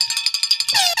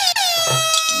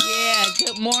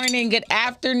Good morning, good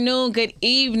afternoon, good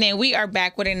evening. We are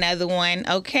back with another one,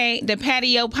 okay? The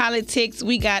Patio PolitiCz,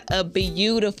 we got a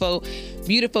beautiful,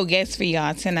 beautiful guest for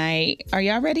y'all tonight. Are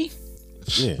y'all ready?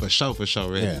 Yeah. For sure,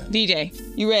 ready. Yeah.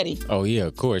 DJ, you ready? Oh, yeah,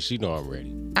 of course. You know I'm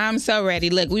ready. I'm so ready.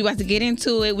 Look, we about to get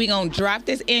into it. We gonna drop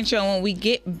this intro. When we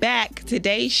get back,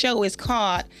 today's show is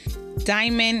called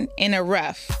Diamond in the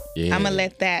Rough. Yeah. I'm gonna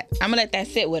let that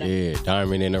sit with him. Yeah,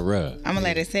 diamond in the rough. I'm gonna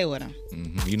let it sit with him.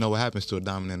 Mm-hmm. You know what happens to a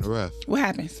diamond in the rough? What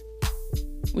happens?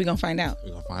 We gonna find out.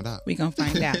 We're gonna find out. We gonna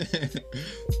find out.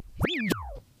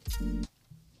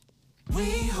 We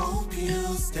hope you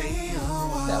stay a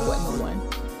while. That wasn't the one.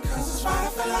 Cause it's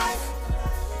right for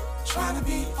life. Trying to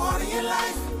be part of your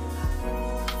life.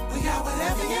 We got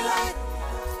whatever you like.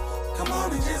 Come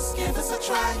on and just give us a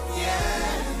try.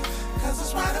 Yeah. Cause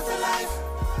it's right for life.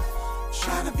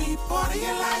 Trying to be part of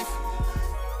your life.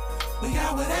 We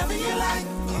got whatever you like.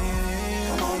 Yeah.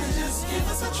 Come on and just give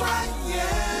us a try.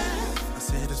 Yeah. I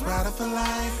said it's right for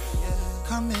life.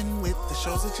 Come in with the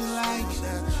shows that you like.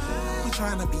 We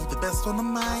trying to be the best on the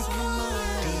mic.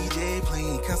 DJ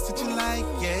playing cuts that you like,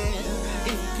 yeah.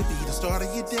 It could be the start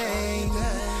of your day,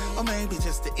 or maybe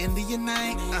just the end of your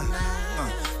night.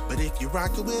 But if you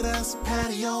rock it with us,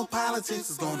 Patio PolitiCz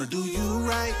is gonna do you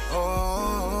right.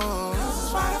 Oh, cause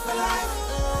it's right for life.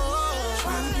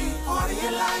 Trying to be part of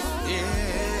your life,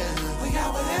 yeah. We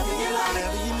got whatever you like,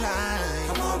 whatever you like.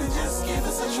 Come on and just give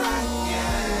us a try,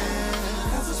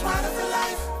 yeah. Cause it's right for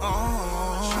life.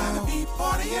 Oh, trying to be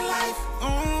part of your life.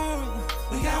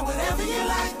 We got whatever you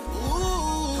like.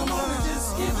 Ooh, come on and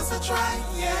just give us a try.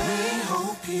 Yeah. We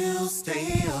hope you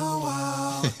stay a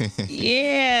while.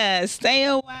 Yeah, stay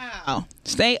a while.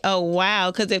 Stay a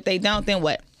while, because if they don't, then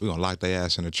what? We're gonna lock their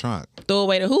ass in the trunk. Throw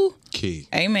away the who? Key.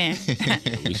 Amen.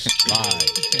 We slide.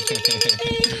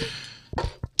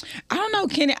 I don't know,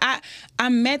 Kenny. I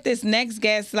met this next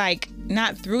guest, like,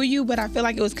 not through you, but I feel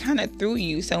like it was kind of through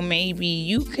you. So maybe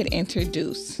you could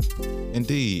introduce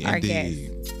Indeed, our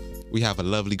indeed. guest. We have a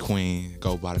lovely queen,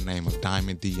 go by the name of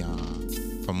Dion,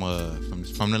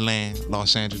 from the land,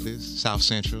 Los Angeles, South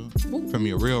Central, from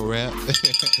your real rep,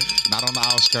 not on the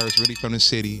outskirts, really from the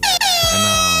city.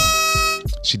 And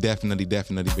she definitely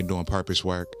been doing purpose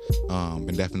work,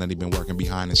 and definitely been working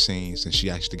behind the scenes, and she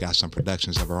actually got some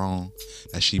productions of her own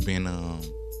that she been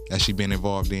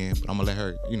involved in. But I'm gonna let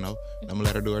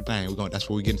her, do her thing. That's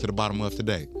what we get to the bottom of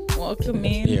today. Welcome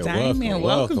in, Yeah, Diamond.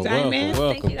 welcome, Diamond.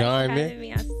 welcome, Thank you guys for Diamond. having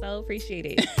me. I so appreciate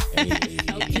it.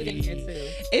 So cute in here too.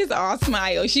 It's all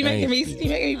smile. She making me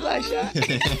Thank blush.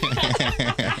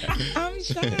 I'm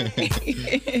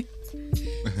shy.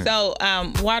 So,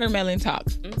 Watermelon Talk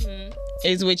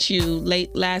is what you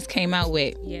last came out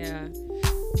with. Yeah.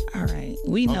 All right,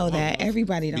 we know that.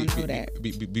 Everybody don't know that.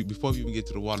 Before we even get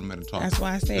to the watermelon talk, That's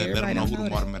why I say let them everybody know don't who know the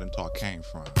that. watermelon talk came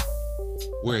from.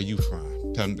 Where are you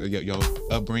from? Tell them your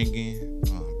upbringing.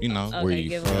 Okay, Where you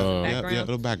give from? us a Yeah, background. a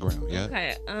little background. Yeah.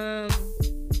 Okay.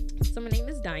 So my name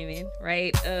is Diamond,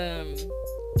 right?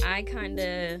 I kind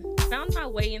of found my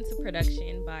way into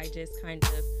production by just kind of,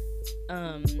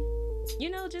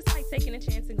 just like taking a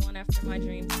chance and going after my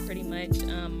dreams. Pretty much,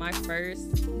 my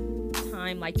first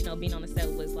time, being on the set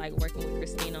was like working with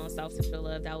Christina on South Central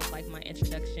Love. That was like my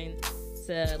introduction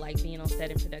to like being on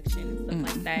set and production and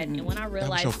stuff like that. And when I That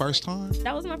realized was your first time?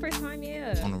 that was my first time,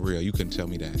 yeah. On the real, you couldn't tell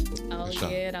me that. Oh For sure.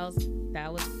 yeah,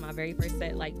 that was my very first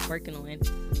set, like working on.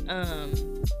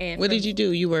 And What did you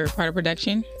do? You were part of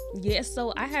production? Yeah,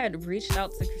 so I had reached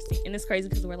out to Christine, and it's crazy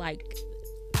because we're like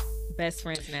best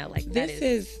friends now. Like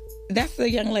That's the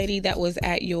young lady that was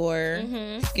at your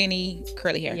skinny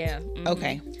curly hair. Yeah.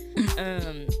 Okay.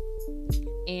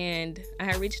 And I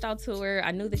had reached out to her.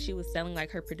 I knew that she was selling like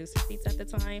her producer seats at the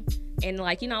time. And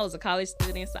like, I was a college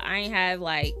student, so I ain't have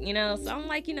like, so I'm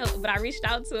like, but I reached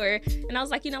out to her and I was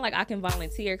like, I can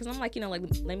volunteer. Cause I'm like,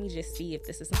 let me just see if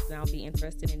this is something I'll be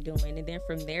interested in doing. And then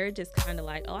from there, just kind of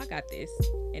like, oh, I got this.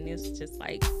 And it was just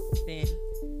like, then,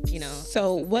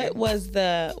 So what was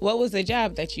the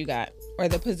job that you got, or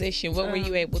the position? What were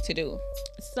you able to do?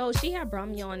 So she had brought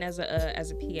me on as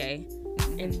a PA,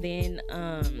 and then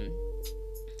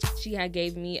she had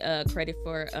gave me a credit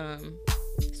for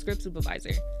script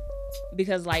supervisor,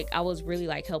 because like I was really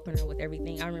like helping her with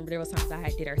everything. I remember there was times I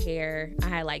had did her hair, I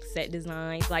had like set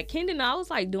designs, like Kendon. I was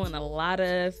like doing a lot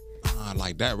of Nah,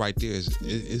 like that right there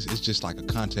is just like a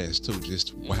contest too.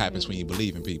 Just what happens when you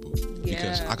believe in people.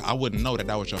 Because I wouldn't know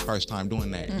that was your first time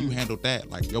doing that. You handled that,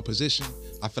 like your position.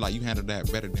 I feel like you handled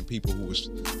that better than people who was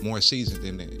more seasoned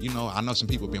than that. You know, I know some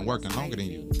people been working longer than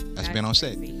you. That's been on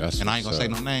set. And I ain't gonna say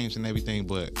no names and everything,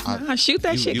 but shoot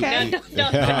that shit, Kat.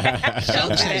 Shoot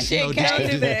that shit, Kat.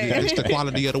 It's the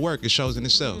quality of the work. It shows in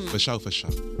itself. For sure.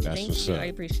 That's Thank what's you. up. I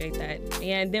appreciate that.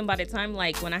 And then by the time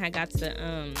like when I had got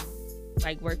to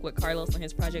like work with Carlos on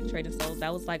his project Trading Souls,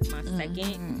 that was like my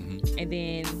second. And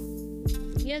then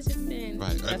it's just been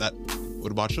right.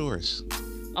 What about yours?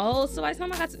 Oh, so by the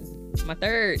time I got to my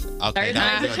third. Okay. Third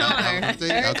time's a charm.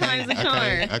 Third time's a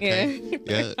charm. Okay. Yeah.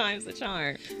 Third time's a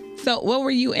charm. So what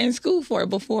were you in school for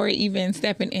before even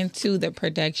stepping into the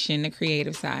production, the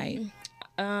creative side?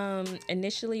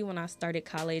 Initially when I started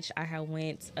college, I had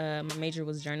went, my major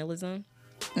was journalism.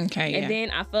 Okay. And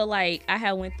then I felt like I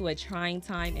had went through a trying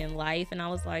time in life, and I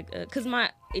was like, cause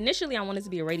initially I wanted to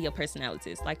be a radio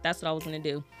personality. Like that's what I was gonna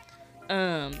do.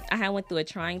 I had went through a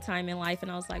trying time in life,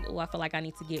 and I was like, oh, I feel like I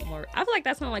need to get more. I feel like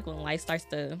that's when like when life starts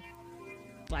to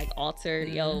like alter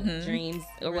your dreams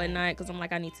or whatnot, because I'm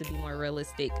like, I need to be more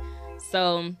realistic.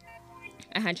 So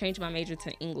I had changed my major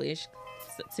to English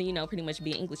to, you know, pretty much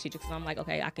be an English teacher, because I'm like,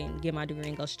 okay, I can get my degree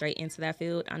and go straight into that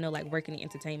field. I know like working in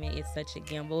entertainment is such a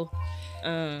gamble.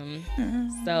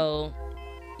 So,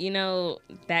 you know,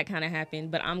 that kind of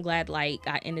happened, but I'm glad like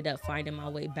I ended up finding my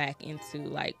way back into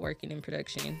like working in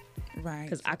production. Right.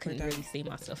 Because I couldn't really see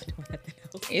myself doing nothing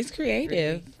else. It's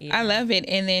creative. Really, yeah. I love it.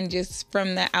 And then just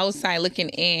from the outside looking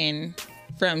in,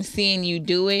 from seeing you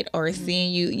do it or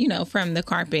seeing you, you know, from the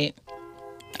carpet,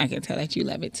 I can tell that you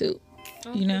love it too.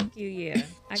 Oh, you know? Thank you, yeah.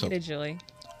 I So- get a joy.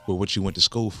 Well, what you went to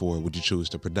school for? Would you choose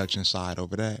the production side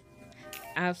over that?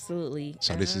 Absolutely.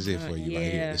 So this is it for you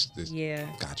right here. This. Yeah.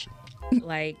 Gotcha.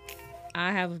 Like,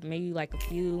 I have maybe like a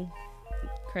few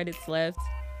credits left.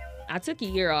 I took a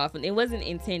year off, and it wasn't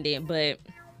intended, but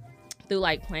through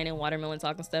like planning Watermelon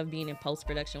Talk and stuff, being in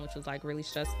post-production, which was like really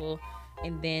stressful.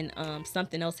 And then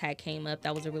something else had came up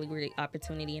that was a really great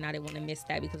opportunity, and I didn't want to miss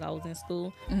that because I was in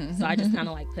school. So I just kind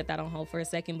of like put that on hold for a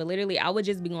second. But literally, I would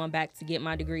just be going back to get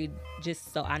my degree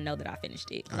just so I know that I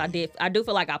finished it. 'Cause I do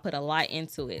feel like I put a lot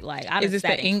into it. Like, I Is this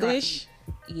the English?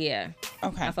 Yeah.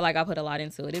 Okay. I feel like I put a lot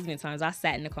into it. There's been times I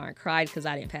sat in the car and cried because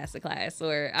I didn't pass the class.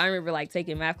 Or I remember like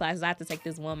taking math classes. I had to take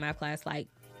this one math class like,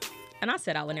 and I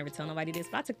said I would never tell nobody this,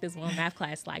 but I took this one math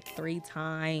class like 3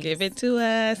 times. Give it to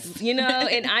us. You know,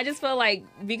 and I just felt like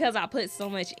because I put so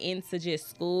much into just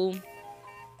school,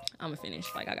 I'm gonna finish.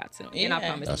 Like I got to. And I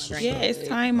promise That's my what's Yeah, grandkids. it's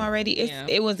time already. Yeah.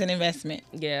 It was an investment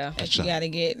Yeah. that you got to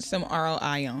get some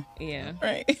ROI on. Yeah.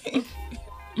 Right.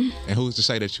 And who's to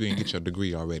say that you didn't get your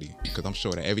degree already? Because I'm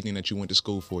sure that everything that you went to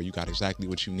school for, you got exactly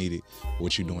what you needed,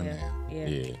 what you're doing now.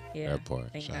 Yeah. That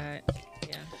part. Thank God.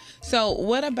 Yeah. So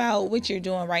what about what you're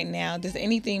doing right now? Does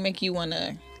anything make you want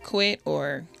to quit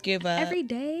or give up? Every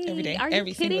day. Every day. Are you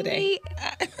Every single kidding day.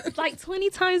 me? Like 20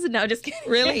 times. No, just kidding.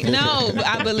 Really? No,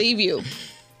 I believe you.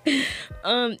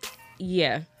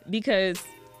 Yeah, because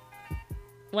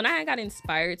when I got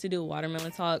inspired to do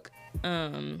Watermelon Talk,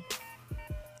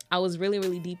 I was really,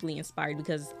 really deeply inspired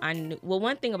because I knew, well,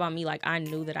 one thing about me, like I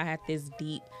knew that I had this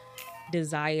deep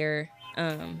desire,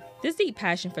 this deep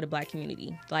passion for the Black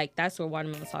community. Like that's where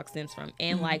Watermelon Talk stems from,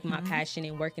 and like my passion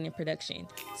in working in production.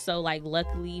 So like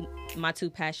luckily my two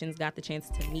passions got the chance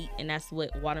to meet, and that's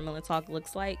what Watermelon Talk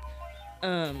looks like.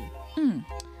 But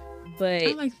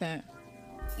I like that.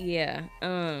 yeah,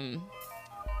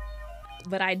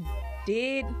 but I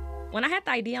did, when I had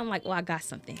the idea, I'm like, oh, I got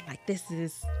something. Like I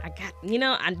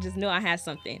just knew I had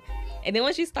something. And then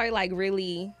once you start like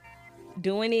really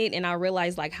doing it, and I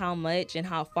realized like how much and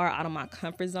how far out of my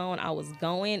comfort zone I was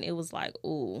going, it was like,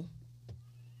 ooh.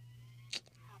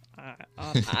 Do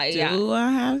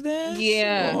I have this?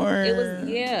 Yeah. Or It was,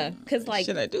 yeah. Cause like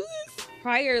should I do this?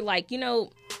 prior, like, you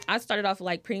know, I started off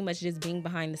like pretty much just being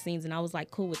behind the scenes, and I was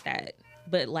like cool with that.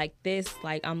 But like this,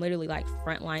 like I'm literally like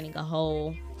frontlining a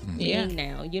whole thing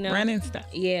now, you know? Running stuff.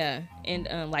 Yeah, and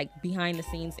like behind the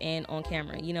scenes and on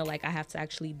camera, you know, like I have to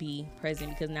actually be present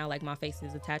because now like my face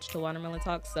is attached to Watermelon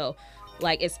Talk. So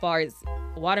like as far as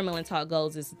Watermelon Talk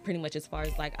goes, is pretty much as far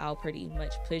as like I'll pretty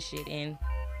much push it. And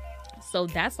so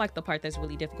that's like the part that's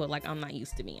really difficult. Like I'm not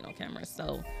used to being on camera.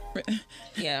 So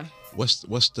yeah. What's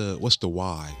the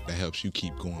why that helps you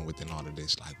keep going within all of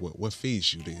this? Like what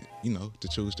feeds you to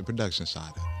choose the production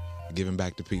side of it, giving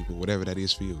back to people, whatever that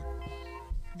is for you.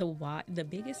 The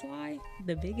biggest why,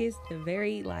 the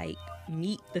very like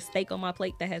meat, the steak on my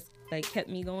plate that has like kept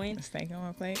me going Steak on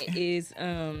my plate. is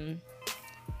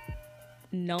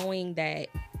knowing that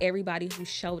everybody who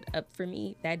showed up for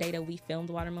me that day that we filmed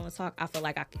Watermelon Talk, I feel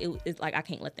like it's like I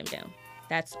can't let them down.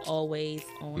 That's always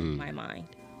on my mind.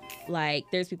 Like,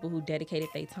 there's people who dedicated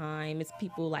their time. It's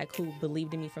people like who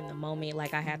believed in me from the moment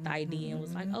like I had the idea and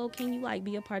was like, oh, can you like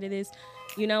be a part of this?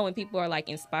 You know, and people are like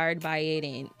inspired by it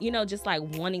and, you know, just like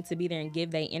wanting to be there and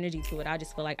give their energy to it. I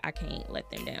just feel like I can't let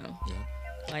them down. Yeah.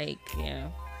 Like, yeah.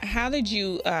 How did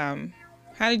you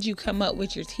come up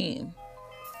with your team?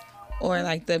 Or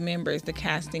like the members, the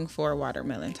casting for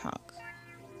Watermelon Talk?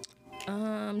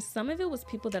 Some of it was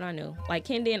people that I knew. Like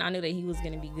Kendon, I knew that he was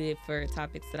gonna be good for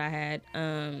topics that I had.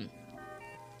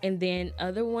 And then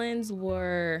other ones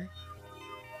were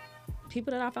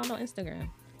people that I found on Instagram.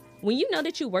 When you know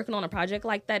that you're working on a project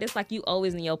like that, it's like you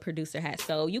always in your producer hat.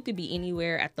 So you could be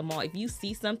anywhere at the mall. If you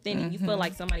see something and you feel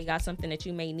like somebody got something that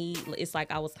you may need, it's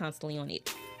like I was constantly on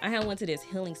it. I had went to this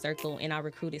healing circle and I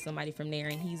recruited somebody from there,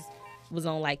 and he's was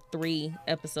on like 3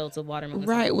 episodes of Watermelon.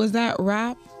 Right. Was that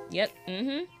Rob? Yep.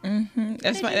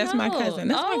 That's my cousin. That's my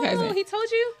cousin. Oh, he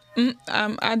told you?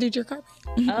 I did your carpet.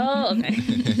 Oh, okay.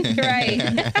 Right.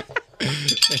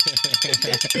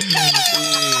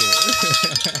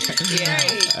 Yeah.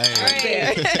 All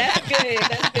right. That's good.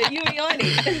 That's good. You be on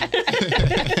it.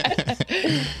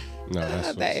 No,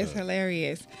 that's that is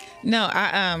hilarious. No,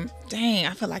 dang,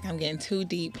 I feel like I'm getting too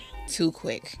deep too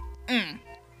quick. All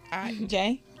right,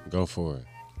 Jay? Go for it.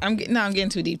 I'm getting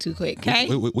too deep too quick, okay?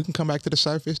 We can come back to the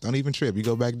surface. Don't even trip. You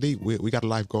go back deep. We got a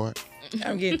lifeguard.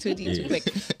 I'm getting too deep too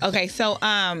quick. Okay, so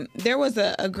there was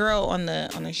a girl on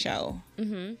the show. I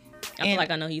feel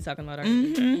like I know who you're talking about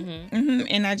already.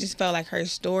 And I just felt like her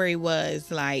story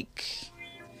was like,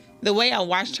 the way I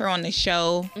watched her on the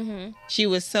show, she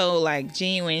was so like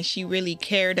genuine. She really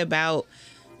cared about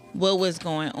what was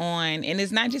going on. And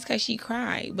it's not just because she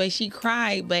cried,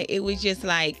 but it was just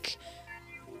like,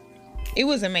 it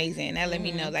was amazing. That let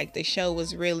me know like the show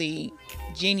was really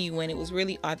genuine. It was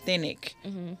really authentic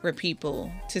for people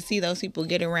to see those people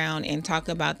get around and talk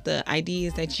about the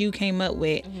ideas that you came up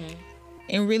with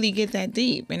and really get that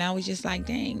deep. And I was just like,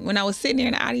 dang. When I was sitting there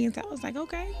in the audience, I was like,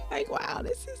 okay, like, wow,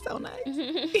 this is so nice.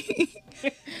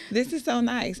 This is so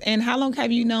nice. And how long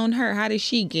have you known her? How did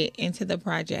she get into the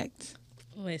project?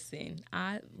 Listen,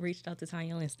 I reached out to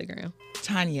Tanya on Instagram.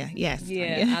 Tanya, yes.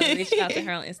 Yeah, Tanya. I reached out to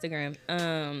her on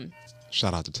Instagram.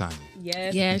 Shout out to Tanya.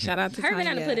 Yes. Yeah, shout out to her Tanya.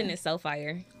 Her and I put in is so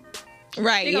fire.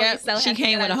 Right, yep. So she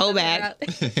came with a whole bag.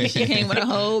 She came with a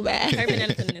whole bag. Her and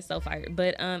I put in is so fire.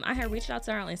 But I had reached out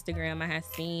to her on Instagram. I had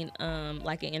seen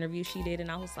like an interview she did,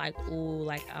 and I was like, ooh,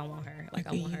 like I want her. Like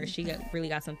I want her. She really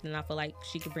got something, and I feel like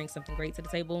she could bring something great to the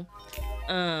table.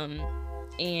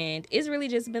 And it's really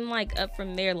just been like up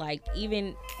from there. Like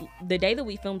even the day that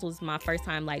we filmed was my first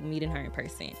time like meeting her in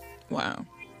person. Wow.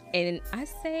 And I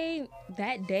say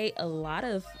that day a lot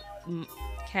of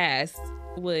cast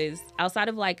was outside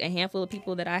of like a handful of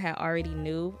people that I had already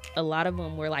knew. A lot of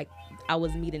them were like I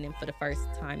was meeting them for the first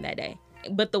time that day.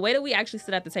 But the way that we actually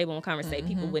sit at the table and conversate,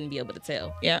 people wouldn't be able to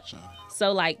tell. Yeah.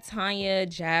 So like Tanya,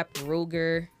 Jap,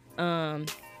 Ruger,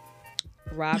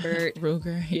 Robert,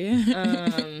 Ruger,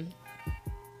 yeah.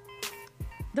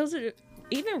 Those are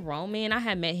even Roman. I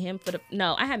had met him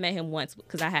I had met him once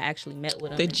because I had actually met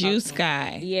with him. The juice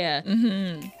guy. Yeah.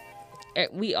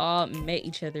 We all met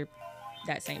each other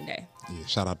that same day. Yeah,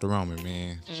 shout out to Roman,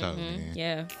 man. Shout out, man.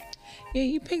 Yeah. Yeah,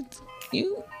 you picked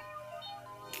you.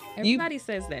 Everybody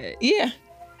says that. Yeah.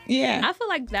 Yeah. I feel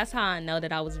like that's how I know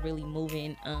that I was really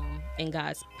moving in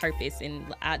God's purpose,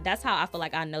 and that's how I feel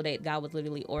like I know that God was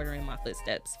literally ordering my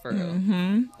footsteps for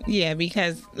real. Yeah,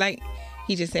 because like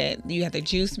he just said, you had the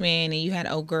juice man and you had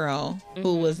old girl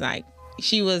who was like,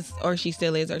 she was, or she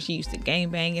still is, or she used to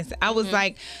gangbang. And I was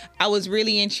like, I was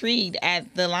really intrigued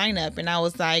at the lineup, and I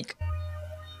was like,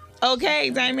 okay,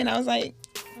 Diamond. I was like,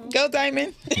 go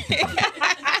Diamond.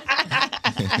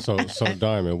 So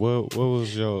Diamond, what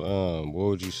was your what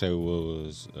would you say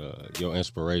was your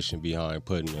inspiration behind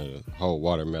putting the whole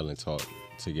Watermelon Talk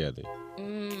together?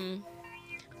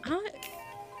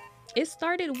 It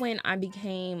started when I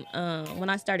became when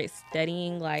I started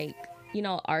studying like, you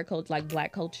know, our culture, like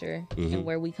Black culture and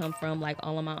where we come from, like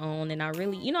all on my own. And I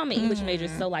really, you know, I'm an English major,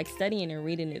 so like studying and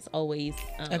reading is always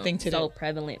I think so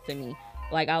prevalent for me.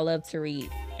 Like I love to read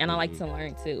and I like to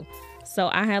learn too. So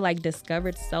I had like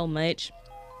discovered so much.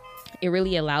 It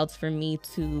really allows for me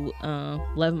to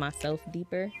love myself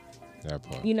deeper. That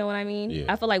part. You know what I mean? Yeah.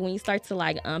 I feel like when you start to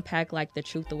like unpack like the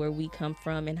truth of where we come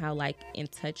from and how like in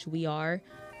touch we are,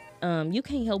 you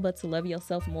can't help but to love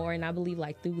yourself more. And I believe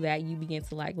like through that you begin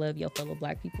to like love your fellow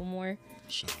Black people more.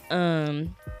 Sure.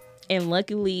 And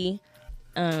luckily,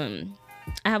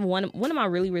 I have one of my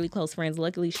really, really close friends.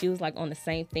 Luckily, she was like on the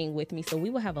same thing with me. So we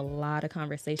would have a lot of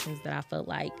conversations that I felt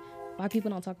like, why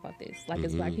people don't talk about this? Like,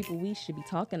 as Black people, we should be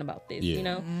talking about this, you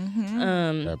know?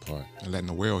 That part. And letting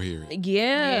the world hear it.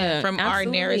 Yeah. From absolutely.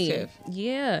 our narrative.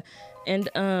 Yeah. And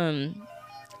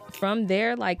from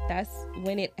there, like, that's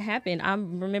when it happened. I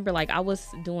remember, like, I was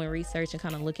doing research and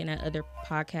kind of looking at other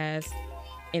podcasts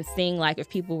and seeing, like, if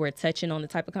people were touching on the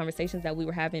type of conversations that we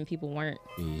were having, people weren't.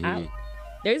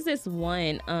 There's this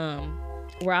one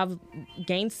where I've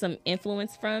gained some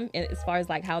influence from as far as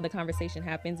like how the conversation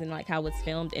happens and like how it's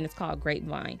filmed, and it's called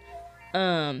Grapevine.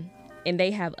 And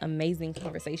they have amazing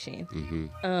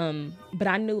conversation. But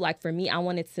I knew, like, for me, I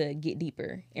wanted to get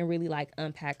deeper and really like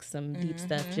unpack some deep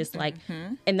stuff, just like,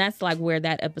 and that's like where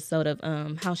that episode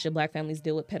of how should Black families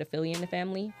deal with pedophilia in the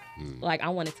family, like, I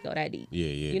wanted to go that deep.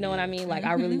 You know what I mean? Like,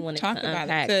 I really wanted to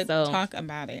unpack. Talk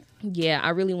about it. Yeah, I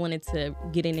really wanted to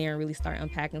get in there and really start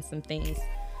unpacking some things.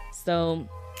 So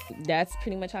that's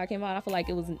pretty much how I came out. I feel like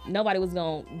nobody was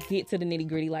gonna get to the nitty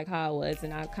gritty like how I was,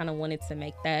 and I kind of wanted to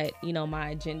make that, you know, my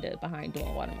agenda behind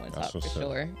doing Watermelon Talk for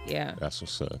sure. Yeah, that's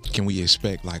what's up. Can we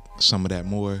expect like some of that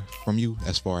more from you,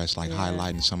 as far as like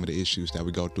highlighting some of the issues that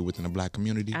we go through within the Black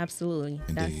community? Absolutely.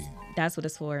 Indeed. That's what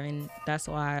it's for, and that's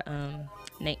why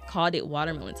Nate called it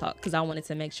Watermelon Talk, because I wanted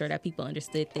to make sure that people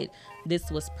understood that this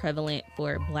was prevalent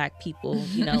for Black people,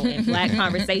 you know, in Black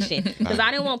conversation. Because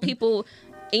I didn't want people.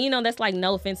 And, you know, that's like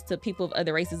no offense to people of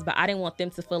other races, but I didn't want them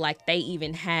to feel like they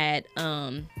even had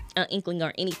an inkling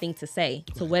or anything to say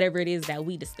to whatever it is that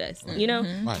we discuss, you know?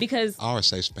 Right. Because our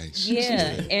safe space.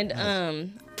 Yeah. And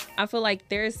I feel like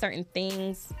there's certain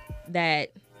things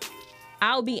that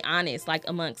I'll be honest, like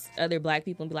amongst other Black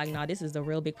people, and be like, no, this is a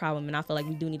real big problem. And I feel like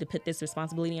we do need to put this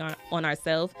responsibility on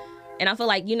ourselves. And I feel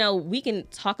like, you know, we can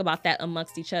talk about that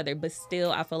amongst each other, but still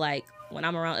I feel like when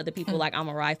I'm around other people, like, I'm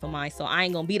a ride for mine, so I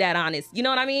ain't gonna be that honest. You know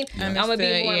what I mean? I'm gonna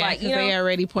be more like, you know, they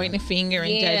already pointing a finger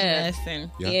and judging us,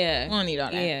 and we don't need all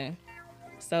that. Yeah.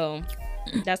 So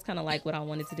that's kind of like what I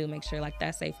wanted to do, make sure like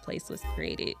that safe place was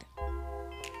created.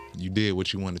 You did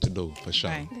what you wanted to do, for sure.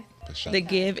 Right. For sure. The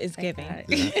give is giving.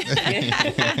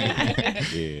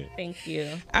 Thank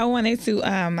you. I wanted to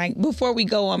like, before we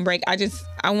go on break, I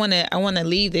want to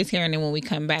leave this here, and then when we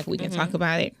come back, we can talk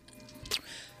about it.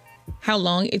 How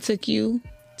long it took you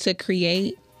to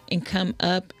create and come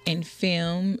up and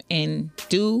film and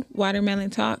do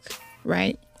Watermelon Talk,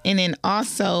 right? And then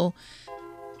also,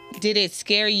 did it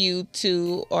scare you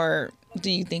to, or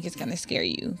do you think it's going to scare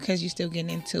you, because you're still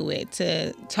getting into it,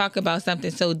 to talk about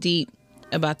something so deep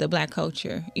about the Black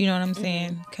culture? You know what I'm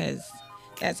saying? Because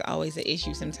that's always an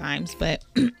issue sometimes. But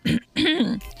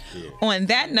on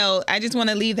that note, I just want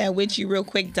to leave that with you real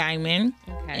quick, Diamond.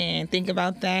 Okay. And think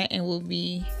about that, and we're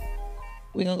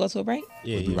going to go to a break?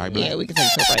 Yeah, We'll be right back. Yeah, we can take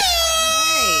a break.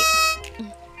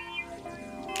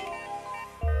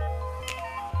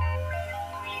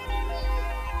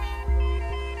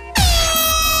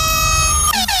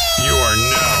 You are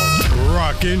now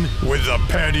rocking with the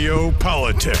Patio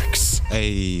PolitiCz.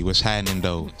 Hey, what's happening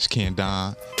though? It's Ken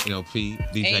Don, LP,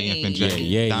 DJ Hey.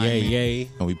 FNJ, Diamond, Yay.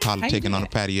 and we politicking on the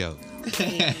patio.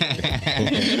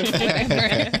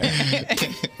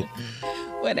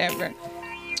 Whatever.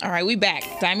 All right, we back.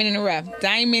 Diamond in the rough.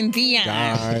 Dion,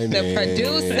 the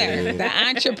producer, the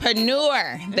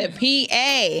entrepreneur, the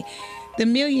PA, the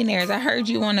millionaires. I heard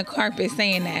you on the carpet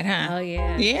saying that, huh? Oh,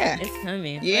 yeah. Yeah. It's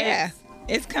coming. Yeah,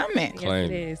 it's coming. Yes,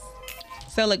 it is.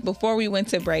 So, look, before we went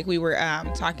to break, we were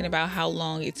talking about how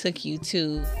long it took you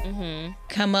to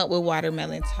come up with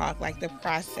Watermelon Talk, like the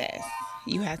process.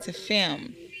 You had to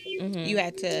film. You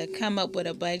had to come up with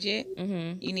a budget.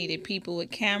 You needed people with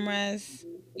cameras.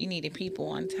 You needed people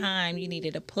on time. You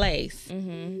needed a place.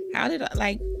 How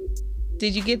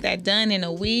did you get that done in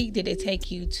a week? Did it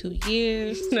take you 2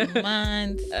 years, 2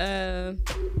 months?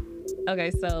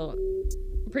 Okay, so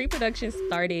pre-production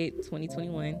started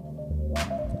 2021.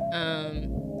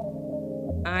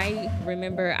 I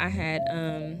remember I had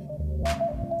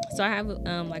so I have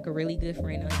like a really good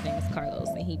friend. His name is Carlos,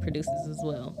 and he produces as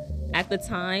well. At the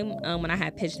time, when I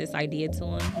had pitched this idea to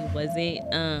him, he wasn't.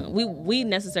 We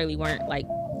necessarily weren't like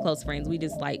close friends. We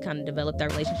just like kind of developed our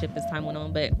relationship as time went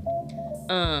on. But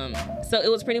so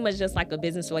it was pretty much just like a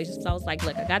business relationship. So I was like,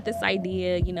 look, I got this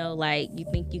idea. You know, like, you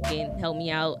think you can help me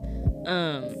out?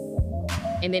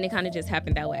 And then it kind of just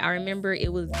happened that way. I remember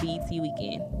it was BET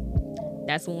weekend.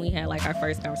 That's when we had like our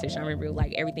first conversation. I remember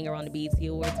like everything around the BET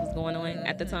Awards was going on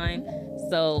at the time.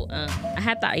 So I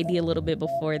had the idea a little bit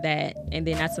before that, and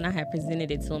then that's when I had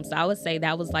presented it to him. So I would say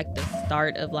that was like the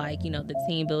start of like, you know, the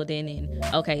team building, and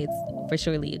okay, it's for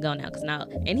surely a go now. Cause now,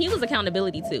 and he was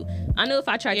accountability too. I knew if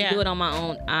I tried to do it on my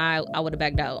own, I would have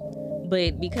backed out.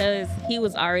 But because he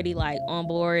was already like on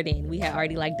board and we had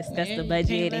already like discussed the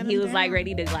budget and he was like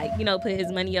ready to like, you know, put his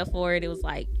money up for it, it was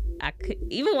like I could,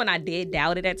 even when I did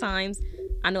doubt it at times,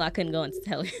 I knew I couldn't go and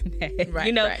tell him that. Right,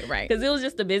 you know, right. because it was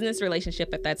just a business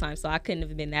relationship at that time, so I couldn't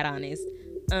have been that honest.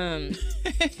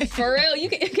 For real,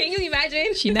 can you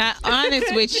imagine? She not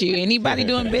honest with you. Anybody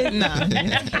doing business?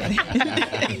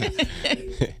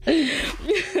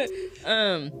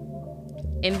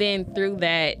 And then through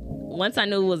that, once I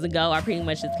knew it was a go, I pretty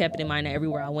much just kept it in mind that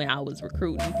everywhere I went, I was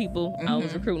recruiting people. I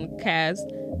was recruiting cast.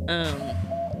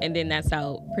 And then that's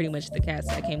how pretty much the cast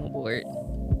that came aboard.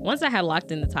 Once I had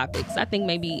locked in the topics, I think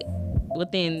maybe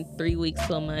within 3 weeks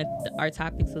to a month, our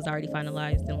topics was already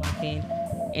finalized and locked in.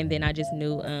 And then I just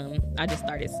knew, I just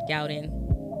started scouting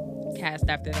cast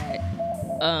after that.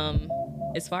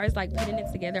 As far as like putting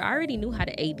it together, I already knew how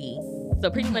to AD. So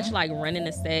pretty much like running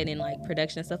a set and like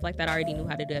production and stuff like that, I already knew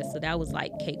how to do it. So that was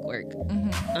like cake work.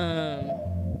 And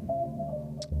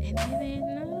then,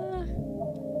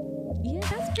 yeah,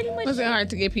 that's pretty much Was it hard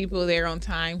to get people there on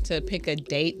time to pick a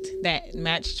date that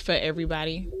matched for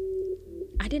everybody?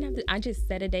 I didn't have to, I just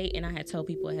set a date and I had told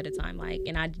people ahead of time, like,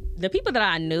 and the people that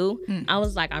I knew, I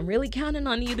was like, I'm really counting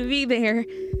on you to be there.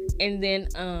 And then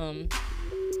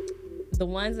the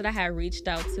ones that I had reached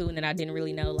out to and that I didn't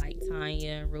really know, like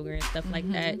Tanya and Ruger and stuff like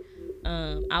that,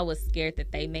 I was scared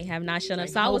that they may have not shown up.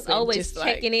 So I was always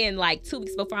checking in like 2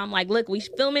 weeks before. I'm like, look, we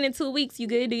filming in 2 weeks. You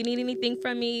good? Do you need anything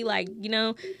from me? Like, you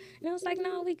know? And I was like,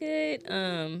 no, we good.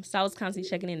 So I was constantly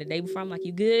checking in the day before. I'm like,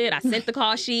 you good? I sent the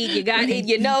call sheet. You got it.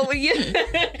 You know.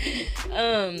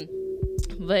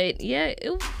 But yeah,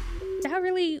 that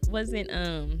really wasn't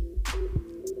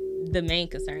the main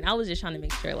concern. I was just trying to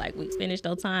make sure like we finished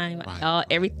on time,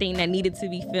 everything that needed to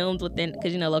be filmed within,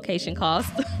 because you know location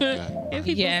costs and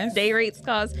people's day rates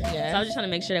cost. So I was just trying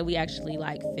to make sure that we actually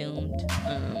like filmed,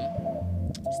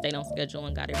 stayed on schedule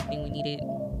and got everything we needed.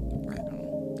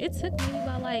 It took me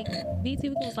about like BT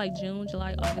week was like June,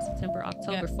 July, August, September,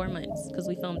 October, 4 months, because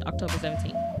we filmed October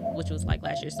 17th, which was like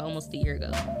last year, so almost a year ago.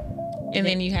 And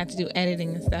then you had to do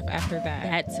editing and stuff after that.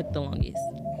 That took the longest.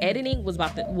 Editing was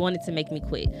wanted to make me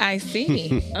quit. I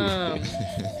see.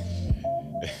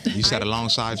 You sat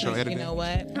alongside your editing? You know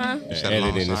what? Huh?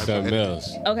 Editing is something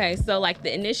else. Okay, so like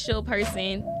the initial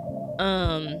person,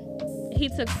 he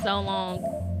took so long.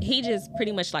 He just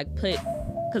pretty much like put,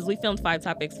 because we filmed 5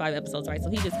 topics, 5 episodes, right? So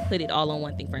he just put it all on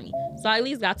one thing for me. So I at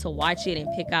least got to watch it and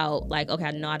pick out like,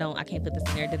 okay, no, I can't put this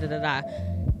in there, da-da-da-da.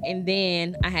 And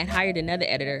then I had hired another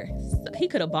editor. So he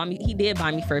could have bought me, he did buy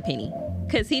me for a penny.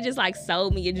 Because he just like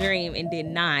sold me a dream and did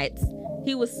not.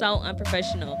 He was so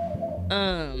unprofessional.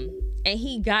 And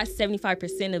he got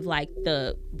 75% of like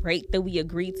the rate that we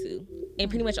agreed to. And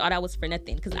pretty much all that was for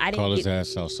nothing. Because I didn't call his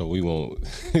ass out so we won't.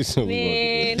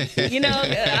 Man, you know,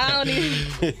 I don't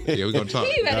even. Yeah, we're going to talk.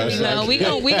 No, we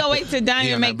gonna wait till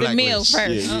Dion make the meal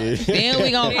first. Then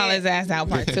we gonna call his ass out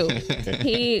part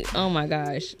 2. Oh my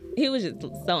gosh. He was just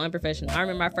so unprofessional. I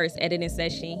remember our first editing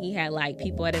session, he had like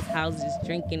people at his house just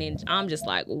drinking, and I'm just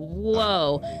like,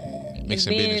 whoa.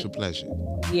 Mixing business with pleasure.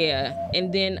 Yeah.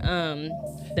 And then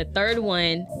the third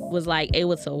one was like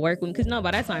able to work with me, because no,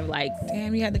 by that time, like,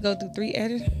 damn, you had to go through 3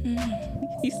 editors.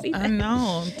 You see that? I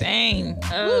know. Dang.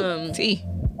 T.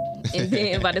 And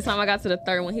then by the time I got to the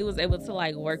third one, he was able to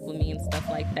like work with me and stuff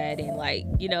like that, and like,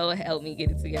 you know, help me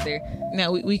get it together.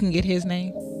 Now we can get his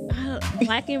name.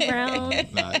 Black and Brown.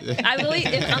 I believe,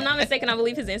 if I'm not mistaken, I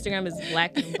believe his Instagram is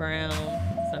Black and Brown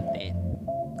something.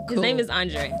 His name is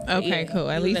Andre. Okay, cool.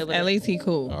 At least he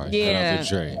cool. All right, Yeah.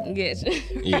 shout out to Dre.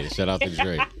 Yeah, shout out to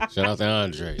Dre. Shout out to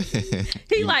Andre.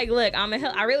 He like, look,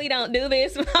 I really don't do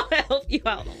this, but I'm gonna help you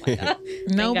out. I'm like,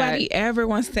 Nobody ever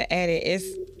wants to edit.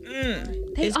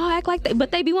 They all act like that,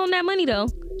 but they be wanting that money though.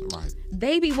 Right.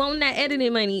 They be wanting that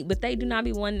editing money, but they do not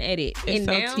be wanting to edit. It's and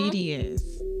so now, tedious.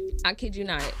 I kid you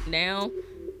not. Now,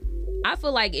 I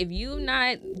feel like if you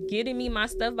not getting me my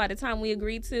stuff by the time we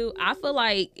agreed to, I feel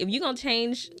like if you gonna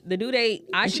change the due date,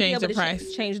 I should be able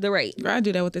to change the rate. Girl, I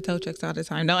do that with the toe checks all the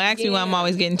time. Don't ask me why I'm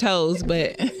always getting toes,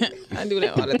 but I do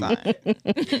that all the time.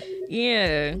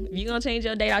 Yeah. If you gonna change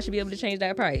your date, I should be able to change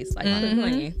that price. Like, I'm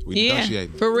playing. We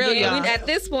negotiating. For real, y'all. At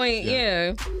this point,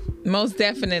 yeah. Most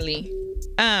definitely.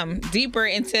 Deeper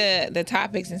into the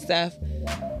topics and stuff.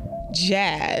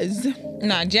 Jazz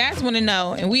want to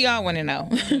know, and we all want to know.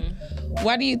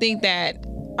 Why do you think that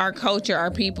our culture,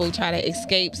 our people try to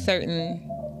escape certain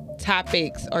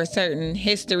topics or certain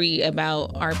history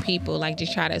about our people, like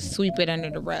just try to sweep it under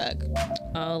the rug?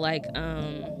 Oh, like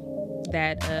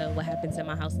that what happens in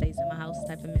my house stays in my house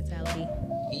type of mentality.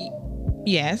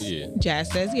 Yes. Yeah.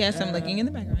 Jazz says yes. I'm looking in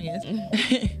the background. Yes.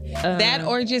 That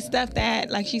or just stuff that,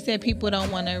 like she said, people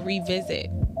don't want to revisit.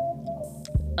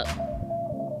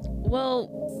 Well,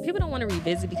 people don't want to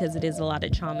revisit because it is a lot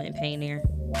of trauma and pain there.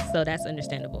 So that's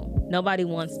understandable. Nobody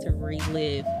wants to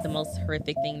relive the most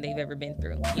horrific thing they've ever been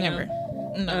through. You Never.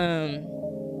 know?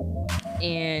 No.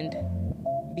 And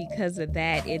because of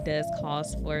that, it does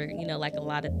cause for, like a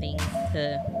lot of things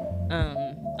to,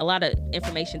 a lot of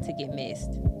information to get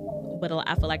missed. But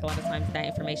I feel like a lot of times that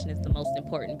information is the most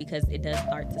important because it does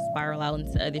start to spiral out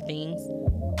into other things,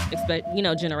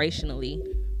 generationally.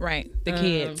 Right. The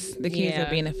kids yeah. are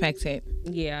being affected.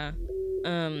 Yeah.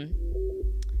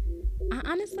 I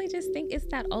honestly just think it's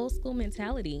that old school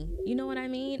mentality. You know what I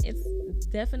mean? It's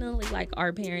definitely like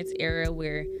our parents' era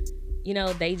where,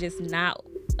 they just not,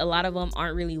 a lot of them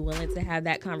aren't really willing to have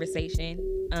that conversation.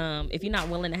 If you're not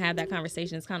willing to have that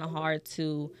conversation, it's kind of hard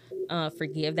to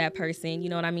forgive that person. You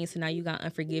know what I mean? So now you got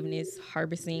unforgiveness,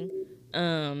 harboring,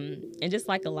 and just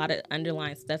like a lot of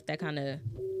underlying stuff that kind of,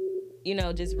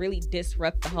 just really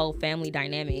disrupt the whole family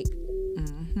dynamic.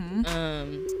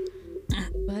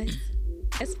 But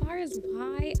as far as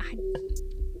why,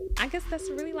 I guess that's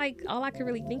really like all I could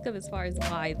really think of as far as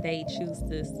why they choose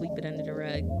to sweep it under the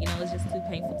rug. It's just too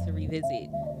painful to revisit.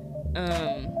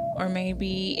 Or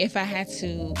maybe if I had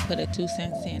to put a 2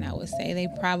 cents in, I would say they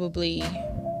probably,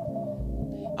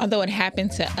 although it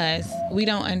happened to us, we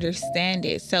don't understand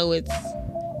it. So it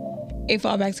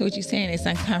fall back to what you're saying. It's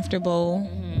uncomfortable.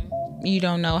 You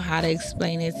don't know how to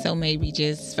explain it. So maybe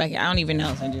just, fuck it. I don't even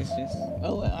know. So just,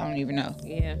 oh, well, I don't even know.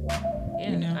 Yeah,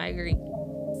 I agree.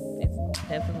 It's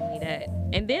definitely that.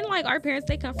 And then like our parents,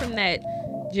 they come from that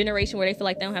generation where they feel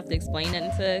like they don't have to explain nothing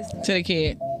to us. To the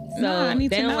kid. So no, I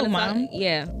need to know, Mom.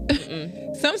 Yeah.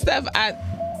 Some stuff,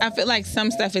 I feel like some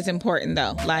stuff is important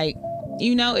though. Like,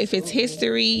 if it's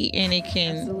history and it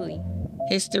can, absolutely,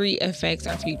 history affects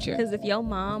our future. Because if your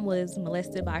mom was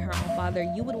molested by her own father,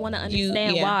 you would want to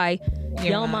understand why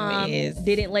your mom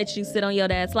didn't let you sit on your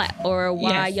dad's lap, or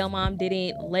why your mom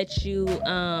didn't let you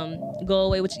go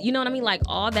away with you know what I mean? Like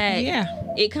all that,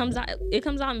 it comes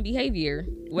out in behavior.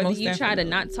 Whether Most you definitely. try to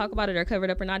not talk about it or cover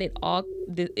it up or not, it all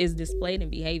is displayed in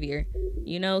behavior.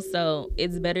 So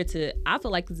it's better to, I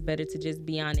feel like it's better to just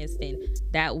be honest, and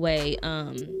that way,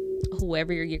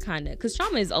 whoever you're kind of, because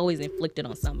trauma is always inflicted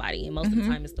on somebody, and most of the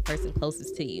time it's the person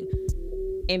closest to you.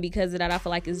 And because of that, I feel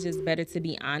like it's just better to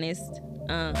be honest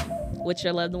with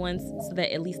your loved ones, so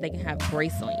that at least they can have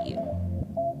grace on you.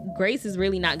 Grace is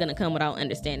really not going to come without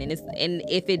understanding. And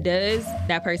if it does,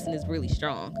 that person is really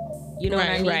strong. You know what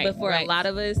I mean? But for a lot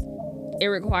of us, it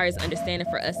requires understanding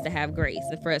for us to have grace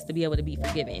and for us to be able to be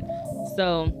forgiven.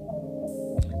 So,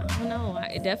 I don't know.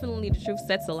 Definitely the truth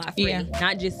sets a lot free.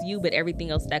 Not just you, but everything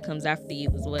else that comes after you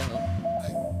as well.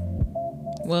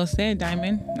 Well said,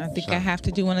 Diamond. I think I have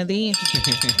to do one of these.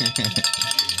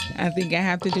 I think I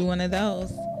have to do one of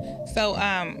those. So,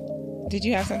 did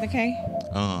you have something, Kay?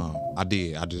 I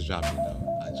did. I just dropped it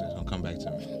though. I just don't come back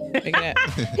to me. Pick it up.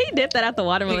 He dipped that out the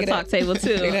watermelon talk table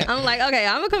too. I'm like, okay,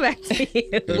 I'm gonna come back to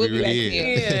you. We'll be back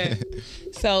to you.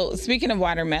 So, speaking of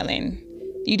watermelon,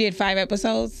 you did 5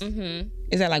 episodes.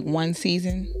 Is that like one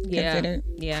season considered?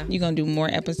 Yeah. You gonna do more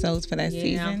episodes for that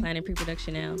season? Yeah, I'm planning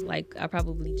pre-production now. Like I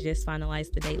probably just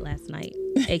finalized the date last night,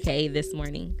 aka this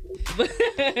morning.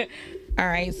 All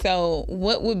right. So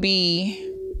what would be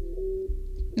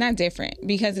not different,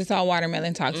 because it's all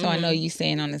watermelon talk? So I know you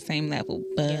saying on the same level,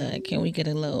 but can we get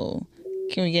a little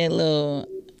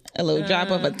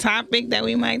drop of a topic that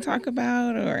we might talk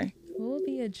about, or what would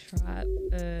be a drop?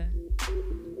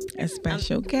 A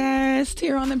special guest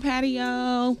here on the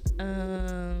patio.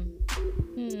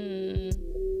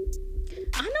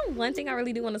 I know one thing I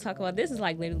really do want to talk about. This is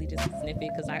like literally just a snippet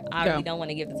because I really don't want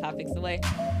to give the topics away.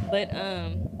 But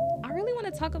I really want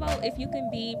to talk about if you can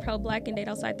be pro-black and date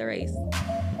outside the race.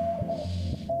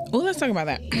 Well, let's talk about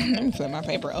that. Let me flip my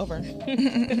paper over.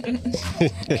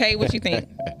 Okay, what you think?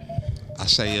 I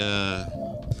say,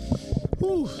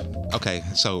 okay,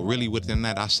 so really within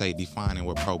that, I say defining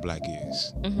what pro-black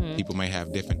is. People may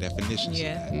have different definitions of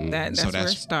that. That's where it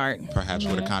starts. Perhaps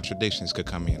where the contradictions could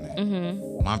come in at.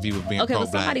 My view of being pro-black. Okay, well,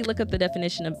 somebody look up the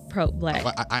definition of pro-black.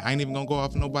 I ain't even going to go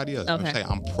off nobody else. Okay. I'm saying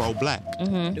I'm pro-black.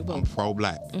 I'm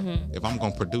pro-black. If I'm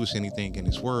going to produce anything in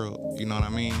this world, you know what I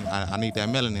mean? I need that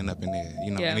melanin up in there.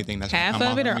 You know, anything that's half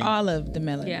come of it or me. all of the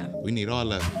melanin? Yeah. We need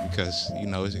all of it because, you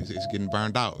know, it's getting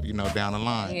burned out, you know, down the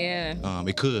line. Yeah.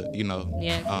 It could, you know.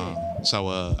 Yeah, it could. So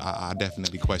I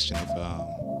definitely question if I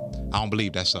don't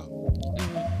believe that's so.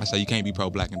 I say you can't be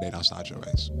pro-black and date outside your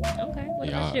race. Okay. What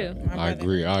about you? I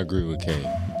agree with Kay.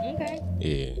 Okay.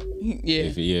 Yeah.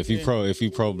 If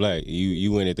you pro black,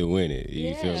 you win it to win it.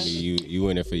 You feel me? You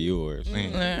win it for yours.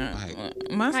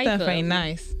 My stuff ain't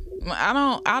nice.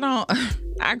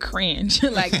 I cringe.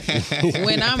 Like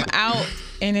when I'm out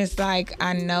and it's like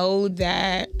I know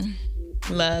that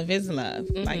love is love.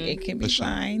 Like it can be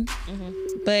fine.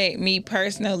 But me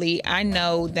personally, I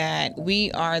know that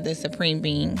we are the supreme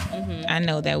being. I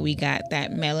know that we got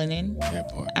that melanin.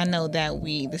 I know that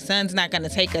the sun's not going to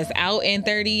take us out in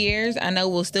 30 years. I know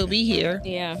we'll still be here.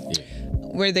 Yeah.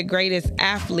 We're the greatest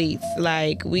athletes.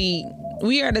 Like we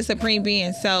are the supreme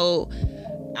being. So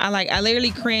I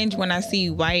literally cringe when I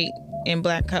see white and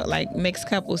black mixed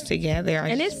couples together.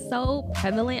 And it's so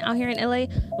prevalent out here in LA.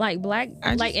 Like black,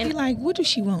 I just feel like, what does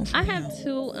she want? I have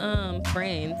two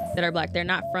friends that are black. They're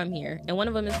not from here, and one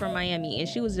of them is from Miami. And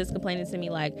she was just complaining to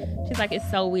me like, she's like, it's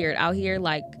so weird out here.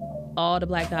 Like all the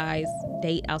black guys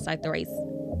date outside the race.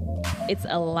 It's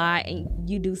a lot, and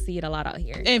you do see it a lot out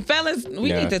here. And fellas,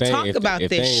 we need to talk about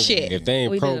this shit. If they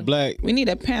ain't pro black, we need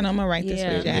a panel. I'm gonna write this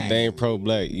one down. If they ain't pro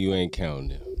black, you ain't counting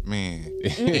them. Man,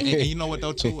 and you know what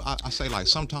though too? I say like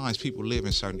sometimes people live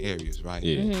in certain areas, right?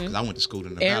 Yeah. Because I went to school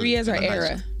in the areas valley. Or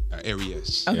era?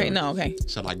 Areas. Okay, okay.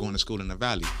 So like going to school in the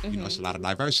valley, you know, it's a lot of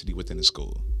diversity within the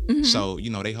school. So you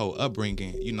know, they whole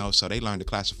upbringing, you know, so they learn to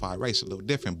classify race a little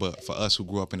different. But for us who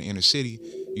grew up in the inner city,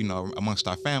 you know, amongst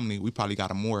our family, we probably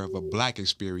got a more of a black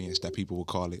experience that people would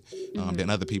call it than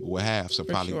other people would have. So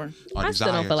probably our I desires,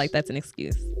 still don't feel like that's an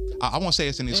excuse. I won't say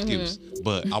it's an excuse,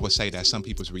 but I would say that some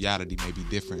people's reality may be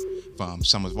different from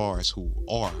some of ours who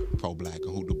are pro-black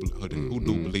and who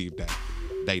do believe that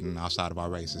dating outside of our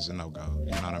race is a no-go.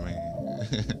 You know what I mean?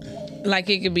 Like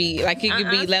it could be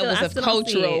levels of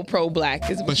cultural pro-black.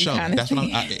 Is what For sure, that's what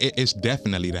it's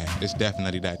definitely that. It's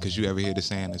definitely that because you ever hear the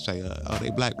saying that say, "Oh,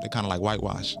 they black, but they kind of like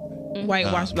whitewash."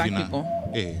 Whitewash black people.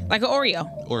 Yeah. Like an Oreo.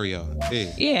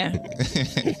 Yeah.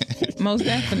 Most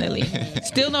definitely.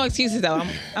 Still no excuses though.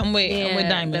 I'm with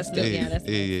Diamond. That's still, that's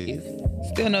the excuse.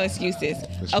 Still no excuses.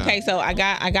 Okay, so I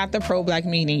got the pro-black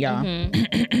meaning, y'all.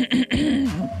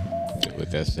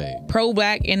 What that say?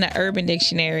 Pro-black in the Urban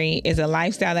Dictionary is a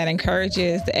lifestyle that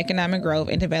encourages the economic growth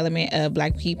and development of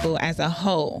black people as a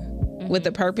whole, with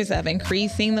the purpose of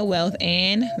increasing the wealth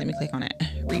and let me click on it.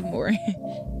 Read more.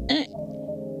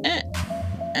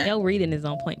 Your reading is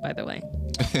on point, by the way.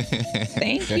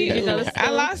 Thank you. I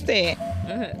lost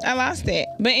it.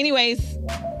 But anyways,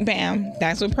 bam,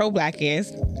 that's what pro-black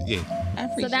is. Yeah.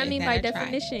 So that means by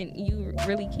definition, you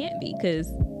really can't be, because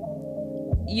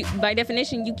by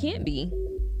definition, you can't be.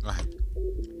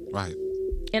 Right.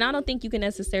 And I don't think you can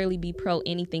necessarily be pro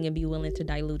anything and be willing to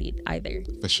dilute it either.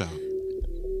 For sure.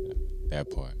 That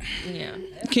part. Yeah.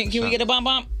 Can we get a bump?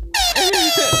 Bump.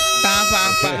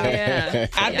 Yeah.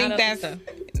 I think that's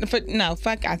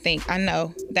I think I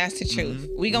know that's the truth.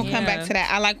 We gonna come back to that.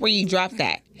 I like where you dropped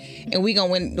that, and we gonna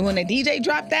when the DJ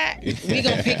dropped that, we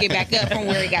gonna pick it back up from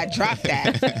where it got dropped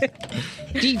at.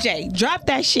 DJ, drop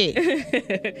that shit.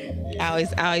 I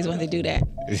always wanted to do that,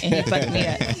 and he fucked me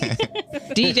up.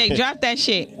 DJ, drop that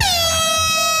shit.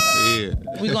 Yeah.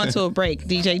 We going to a break.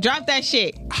 DJ, drop that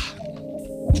shit.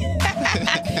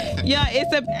 Yeah,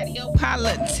 it's a Patio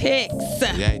Politics.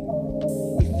 Yeah.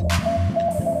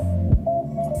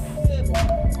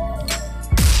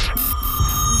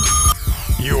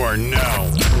 You are now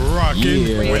rocking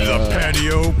with the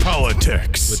Patio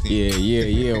Politics.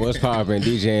 Yeah. What's poppin'?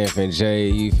 DJ and J,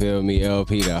 you feel me?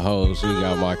 LP the host. We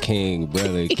got my king,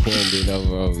 brother Kendon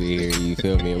over here. You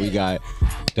feel me? We got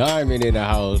Diamond in the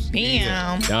house.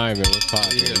 Bam. Diamond, what's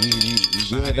poppin'? You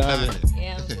good, Diamond?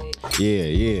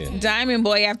 Yeah. Diamond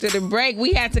boy, after the break,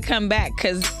 we had to come back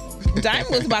because Diamond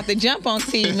was about to jump on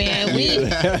T, man.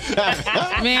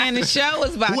 Man, the show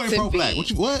was about Who ain't to pro-black?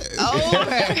 be What?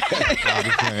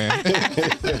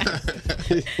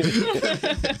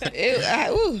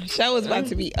 Show was about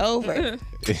to be over.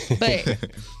 But,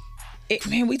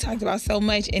 man, we talked about so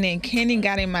much. And then Kendon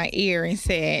got in my ear and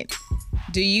said,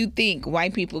 do you think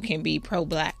white people can be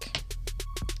pro-black?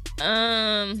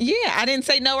 Yeah, I didn't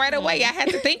say no right away. I had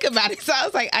to think about it. So I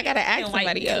was like, I got to ask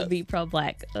somebody else. Be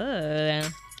pro-black.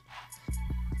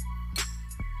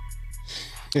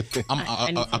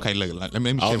 Okay, look, let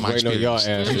me share my experience. Y'all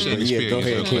answer. Go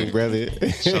ahead, King, brother.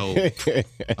 So,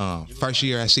 first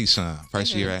year at CSUN,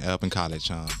 first year up in college,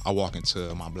 I walk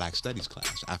into my Black Studies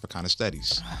class, Africana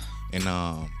Studies, and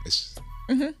it's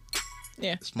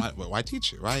my white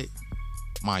teacher, right?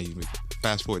 Mind you,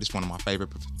 fast forward, it's one of my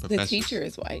favorite professors. The teacher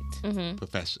is white.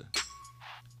 Professor.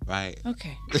 Right.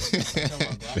 Okay.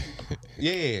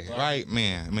 Yeah, right,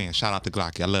 man. Shout out to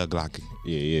Glocky. I love Glocky.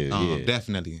 Yeah.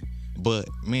 Definitely. But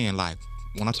man, like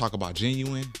when I talk about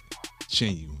genuine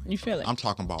genuine. You feel it? I'm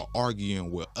talking about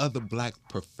arguing with other black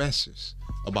professors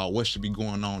about what should be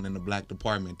going on in the black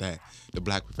department that the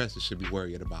black professors should be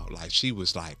worried about. Like she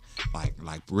was like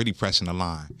really pressing the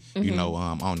line, you know,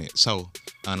 on it. So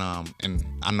and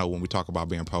I know when we talk about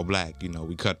being pro-black, you know,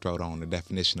 we cutthroat on the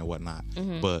definition and whatnot.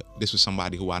 But this was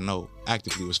somebody who I know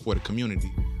actively was for the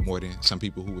community more than some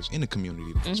people who was in the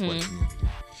community that was for the community.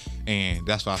 And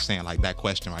that's why I'm saying, like, that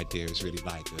question right there is really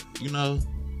like, you know.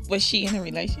 Was she in a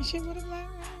relationship with a black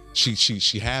man?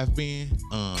 She have been.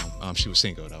 She was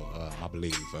single though. I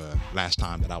believe last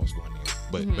time that I was going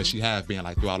there. But she have been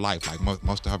like throughout life. Like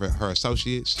most of her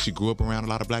associates, she grew up around a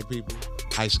lot of black people.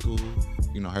 High school,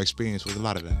 you know, her experience was a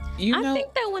lot of that. I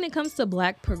think that when it comes to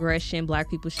black progression, black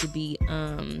people should be,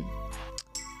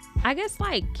 I guess,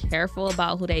 like, careful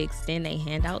about who they extend their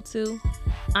hand out to.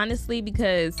 Honestly,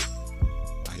 because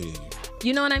I hear you.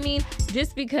 You know what I mean?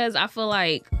 Just because I feel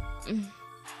like.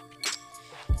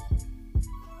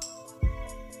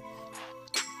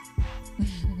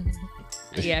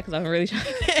 Yeah, because I'm really trying.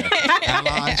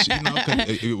 Allies, you know,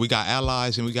 'cause we got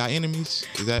allies and we got enemies.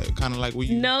 Is that kind of like what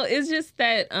you? No, it's just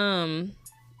that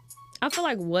I feel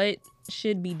like what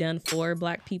should be done for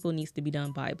black people needs to be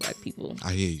done by black people.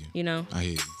 I hear you. You know? I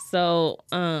hear you. So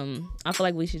I feel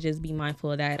like we should just be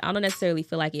mindful of that. I don't necessarily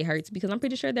feel like it hurts because I'm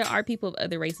pretty sure there are people of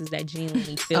other races that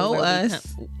genuinely feel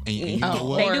us. And you know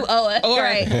what? They do owe us,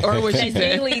 right? Or what you They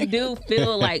said. genuinely do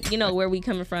feel like, you know, where we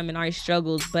coming from and our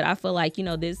struggles. But I feel like, you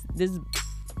know, this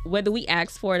whether we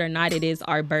ask for it or not, it is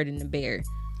our burden to bear.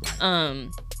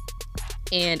 And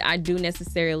I do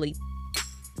necessarily,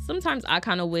 sometimes I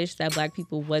kind of wish that black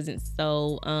people wasn't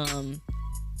so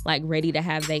like ready to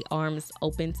have their arms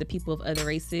open to people of other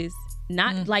races.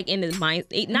 Not like in the mind,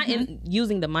 not in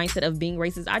using the mindset of being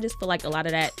racist. I just feel like a lot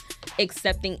of that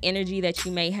accepting energy that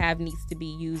you may have needs to be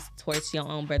used towards your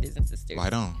own brothers and sisters.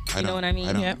 Right on. You know what I mean?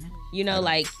 Right on. Yep. You know,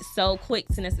 like so quick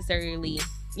to necessarily,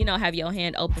 you know, have your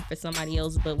hand open for somebody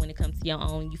else, but when it comes to your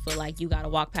own, you feel like you gotta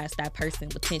walk past that person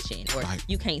with tension, or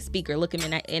you can't speak or look them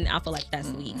in that, and I feel like that's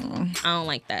weak. I don't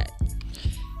like that.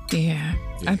 Yeah,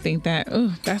 I think that.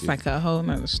 That's like a whole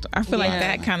nother story. I feel like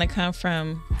that kind of come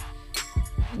from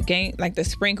gang, like the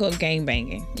sprinkle of gang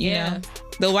banging. You know,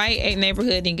 the white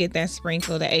neighborhood didn't get that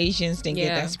sprinkle. The Asians didn't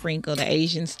get that sprinkle. The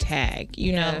Asians tag.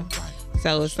 You know,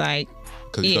 so it's like.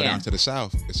 Because you go down to the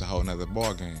South, it's a whole nother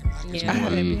ball game. Like it's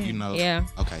more, you know.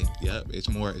 Okay. Yep. It's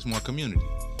more community.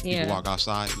 You can walk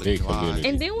outside, look at your eyes.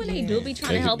 And then when they do be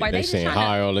trying to help, they saying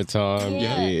hi all the time.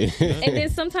 And then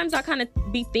sometimes I kind of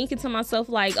be thinking to myself,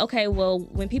 like, okay, well,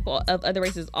 when people of other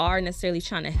races are necessarily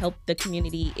trying to help the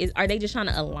community, are they just trying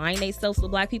to align themselves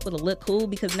with black people to look cool?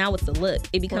 Because now it's a look.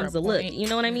 It becomes a look. You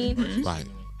know what I mean? Right.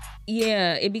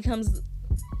 Yeah. It becomes.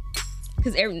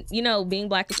 Because, you know, being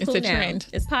black is cool now. Trend.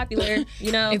 It's popular,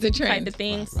 you know, it's a trend. type of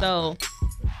thing. So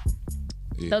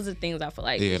those are things I feel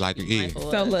like.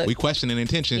 So look, we questioning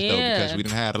intentions though, because we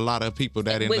done had a lot of people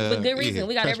that with good reason.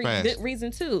 We got every good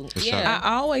reason too.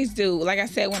 I always do. Like I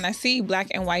said, when I see black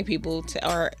and white people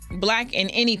or black and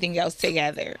anything else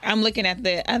together, I'm looking at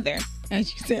the other.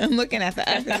 As you said, I'm looking at the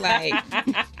other like,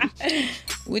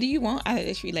 what do you want out of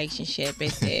this relationship?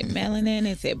 Is it melanin?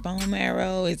 Is it bone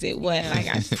marrow? Is it what?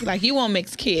 Like you want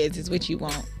mixed kids is what you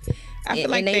want. I feel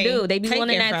like they do. They be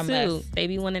wanting that too. Us. They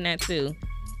be wanting that too.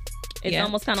 It's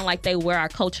almost kind of like they wear our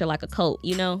culture like a coat,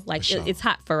 you know? Like it's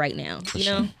hot for right now, you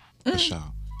know? For sure.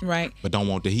 Right. But don't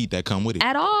want the heat that come with it.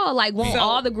 At all. Like want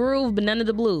all the groove, but none of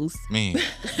the blues. Man.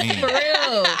 For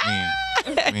real.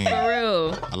 Man. For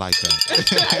real. I like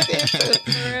that.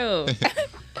 For real.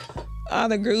 All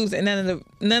the grooves and none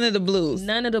of the blues.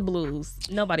 None of the blues.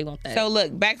 Nobody want that. So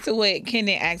look, back to what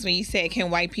Kendon asked when you said, can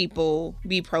white people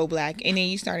be pro-black? And then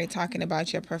you started talking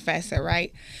about your professor,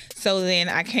 right? So then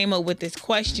I came up with this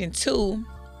question too.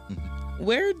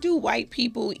 Where do white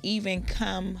people even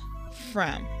come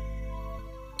from?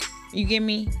 You get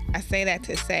me? I say that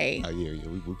to say. Oh yeah.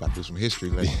 We about to do some history.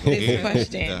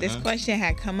 This question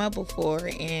had come up before,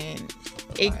 and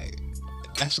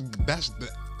that's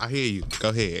I hear you. Go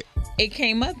ahead. It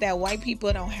came up that white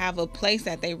people don't have a place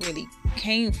that they really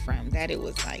came from. That it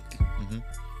was like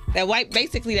that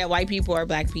white people are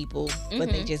black people, but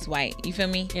they just white. You feel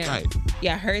me? Yeah. Right.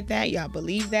 Y'all heard that? Y'all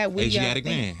believe that? Asiatic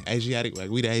man. Asiatic. Like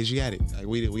we the Asiatic. Like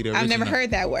we the original. I've never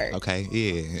heard that word. Okay.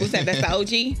 Yeah. What's that? That's the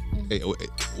OG?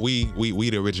 We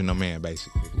the original man,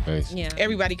 basically. Yeah.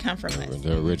 Everybody come from us.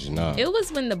 The original. It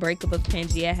was when the breakup of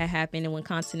Pangea had happened and when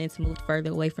continents moved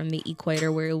further away from the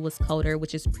equator where it was colder,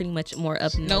 which is pretty much more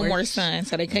up north. No more sun,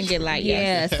 so they couldn't get light.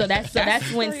 Yeah, so that's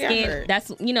when story I skin, heard.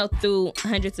 that's, you know, through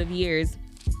hundreds of years,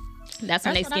 That's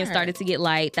when their skin started to get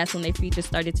light. That's when their features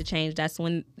started to change. That's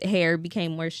when hair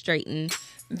became more straightened.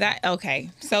 Okay.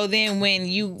 So then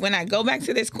when I go back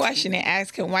to this question and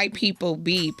ask, can white people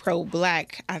be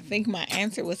pro-black? I think my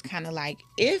answer was kind of like,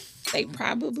 if they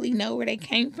probably know where they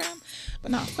came from.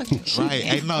 But no, fucking shit. Right.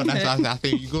 Hey, no, that's I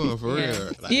think you're going for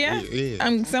real. Like, yeah.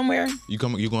 I'm somewhere. You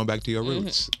going back to your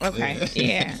roots. Okay.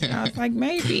 Yeah. I was like,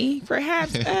 maybe,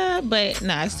 perhaps, but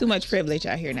nah, it's too much privilege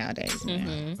out here nowadays,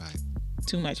 man. Right.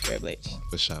 Too much privilege.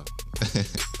 For sure.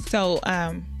 So,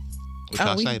 what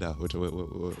y'all say though?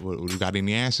 We got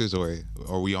any answers, or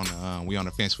we on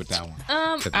the fence with that one?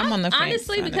 I'm on the fence.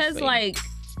 Honestly, because like,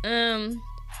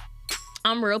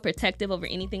 I'm real protective over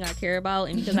anything I care about,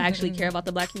 and because I actually care about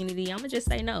the black community, I'm gonna just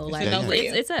say no. Like,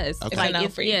 it's us. Okay. Like,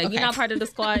 okay. you're not part of the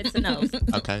squad. It's a no.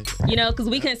 Okay. You know, because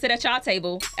we couldn't sit at y'all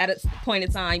table at a point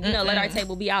in time. You know, let our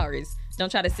table be ours. Don't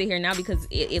try to sit here now because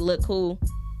it looked cool.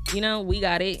 You know, we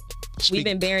got it. We've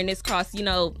been bearing this cross,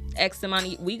 X amount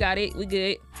of, we got it. We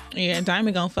good. Yeah,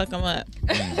 Diamond gonna fuck them up.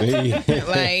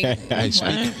 Like, hey,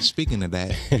 speaking of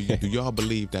that, do y'all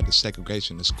believe that the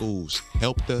segregation in schools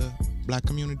helped the black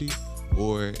community,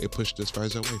 or it pushed us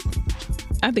further away from it?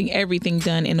 I think everything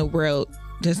done in the world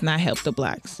does not help the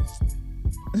blacks.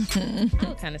 I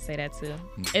would kind of say that too.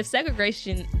 If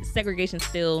segregation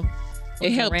still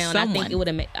it helps around,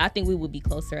 someone. I think we would be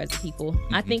closer as a people.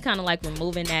 I think kind of like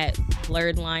removing that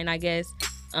blurred line, I guess,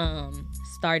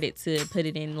 started to put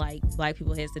it in like black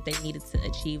people's heads that they needed to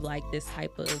achieve like this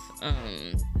type of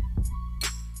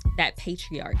that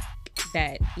patriarch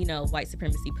that white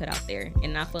supremacy put out there,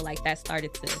 and I feel like that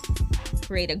started to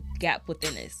create a gap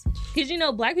within us, because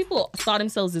black people saw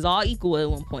themselves as all equal at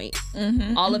one point,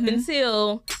 all up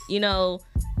until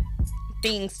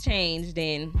things changed,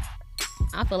 and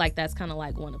I feel like that's kind of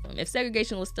like one of them. If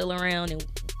segregation was still around, and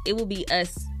it would be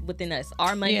us within us.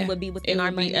 Our money would be within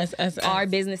our money. Us. Our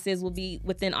businesses will be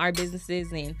within our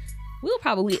businesses, and we'll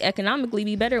probably economically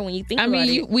be better when you think about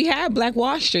it. We had Black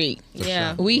Wall Street.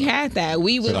 Yeah. We had that.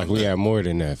 We was like we had more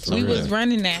than that. We was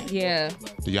running that. Yeah.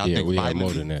 Do y'all think we had finally,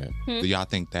 more than that? Do y'all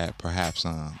think that perhaps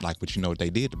but what they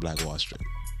did to Black Wall Street?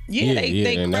 Yeah,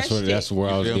 they and that's where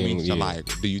I was getting. So like,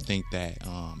 do you think that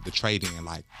the trading,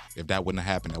 like, if that wouldn't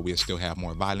have happened, that we'd still have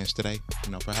more violence today?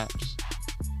 Perhaps.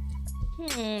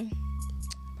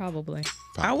 Probably.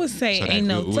 I would say so ain't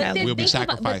no telling. We'll be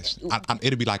sacrificed.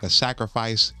 It'll be like a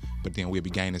sacrifice, but then we'll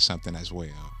be gaining something as well.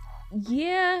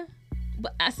 Yeah.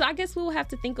 But so I guess we'll have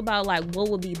to think about like what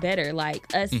would be better,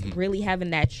 like us really having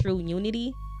that true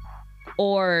unity,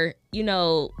 or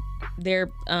their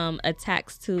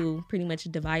attacks to pretty much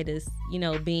divide us,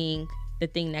 being the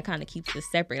thing that kind of keeps us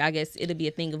separate. I guess it'll be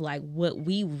a thing of like what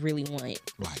we really want.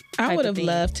 Right. I would have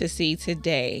loved to see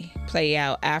today play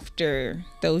out after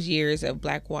those years of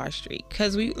Black Wall Street,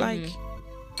 because I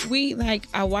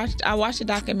watched a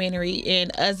documentary,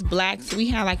 and us blacks, we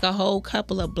had like a whole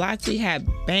couple of blocks. We had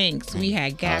banks, we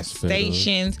had gas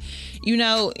stations.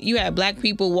 You had black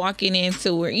people walking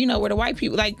into where where the white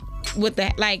people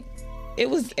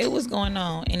it was going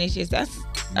on, and it's just that's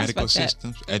medical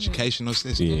systems, educational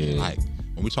systems. Yeah. Like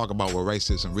when we talk about what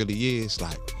racism really is,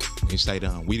 like you say,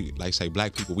 say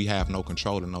black people, we have no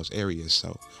control in those areas.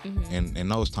 So, and in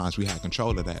those times we had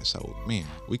control of that. So, man,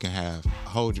 we can have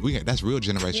that's real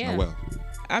generational wealth.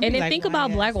 And then think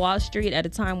about Black Wall Street at a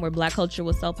time where black culture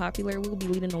was so popular. We would be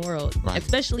leading the world,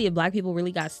 especially if black people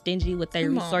really got stingy with their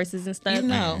resources and stuff.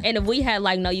 And if we had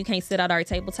like, no, you can't sit at our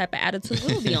table type of attitude,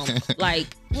 we'll be on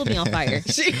we'll be on fire.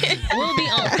 We'll be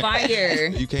on fire.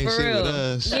 You can't sit with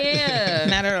us. Yeah,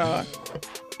 not at all.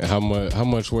 How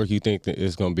much work you think that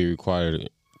is going to be required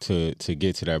to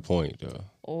get to that point though?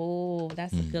 Oh,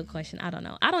 that's a good question. I don't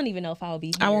know. I don't even know if I will be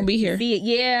here. I won't be here. See it.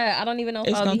 Yeah, I don't even know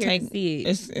if I'll be here to see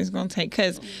it. It's going to take,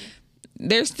 because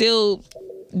there's still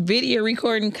video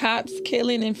recording cops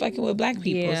killing and fucking with black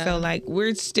people. Yeah. So, like,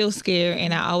 we're still scared.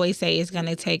 And I always say it's going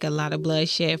to take a lot of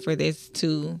bloodshed for this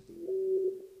to,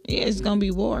 it's going to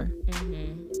be war.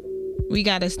 We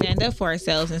got to stand up for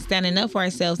ourselves. And standing up for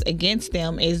ourselves against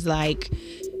them is like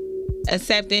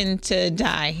accepting to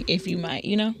die, if you might,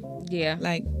 Yeah.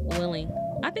 Like, willing.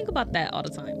 I think about that all the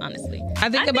time, honestly. I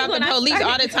think about the police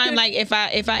all the time. Like if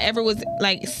I ever was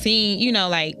like seen,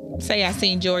 like say I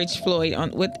seen George Floyd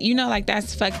on with, like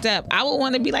that's fucked up. I would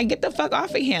want to be like, get the fuck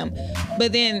off of him.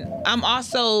 But then I'm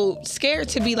also scared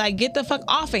to be like, get the fuck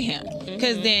off of him.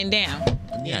 Because then damn.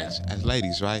 Yes, as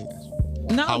ladies, right?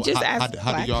 No, how do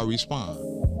y'all respond?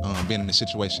 Being in a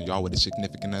situation, y'all with a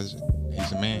significant other,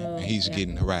 he's a man, and he's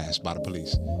getting harassed by the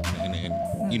police. And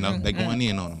they going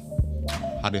in on him.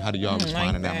 How do y'all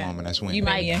respond in that moment? That's when you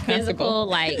might be like physical,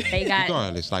 like they got.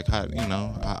 regardless, like how you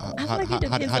know, I feel like it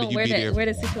depends on where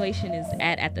the situation is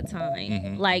at the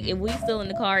time. Like if we still in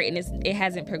the car and it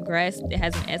hasn't progressed, it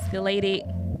hasn't escalated,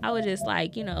 I would just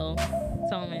like tell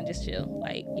him and just chill,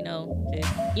 like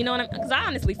just what I'm. Because I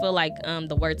honestly feel like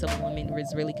the words of a woman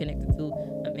is really connected to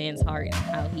a man's heart and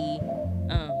how he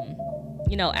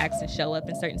acts and show up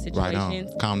in certain situations.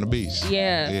 Right on. Calm the beast.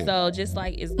 Yeah. So just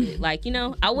like it's like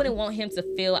I wouldn't want him to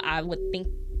feel I would think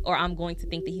or I'm going to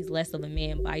think that he's less of a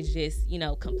man by just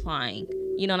complying.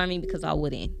 You know what I mean? Because I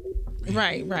wouldn't.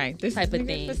 Right. This type is of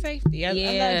thing for safety. I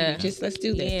love you. Just let's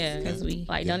do this. Yeah. Because we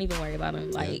don't even worry about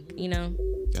him. Like Yeah.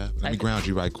 Let me ground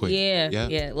you right quick.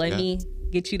 Yeah. Let me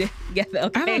get you together.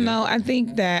 Okay. I don't know. I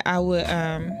think that I would.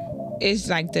 It's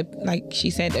like she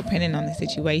said, depending on the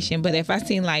situation. But if I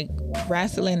seen like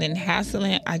wrestling and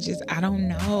hassling, I don't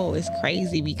know. It's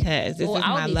crazy because this is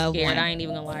my loved one. I ain't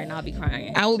even gonna lie, and I'll be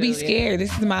crying. I would be scared.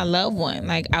 This is my loved one.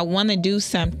 Like I want to do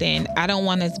something. I don't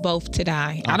want us both to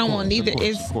die. I don't want neither.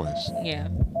 Of course. Yeah.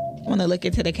 I want to look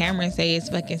into the camera and say it's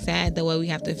fucking sad the way we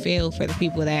have to feel for the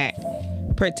people that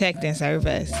protect and serve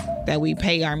us, that we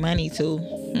pay our money to.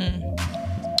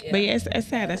 But yeah, it's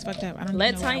sad. That's fucked up. I don't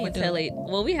Let know Tanya tell it.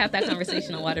 Well, we have that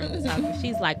conversation on Watermelon Talk.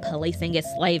 She's like policing is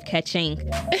slave catching.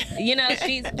 She's. You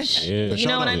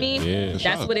know what I mean? Yeah.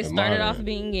 That's what it started off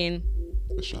being. And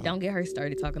Sure. don't get her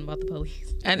started talking about the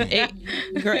police. And it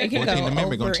can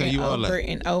go over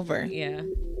and over. Yeah.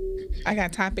 I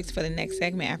got topics for the next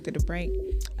segment after the break.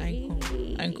 I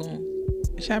ain't going.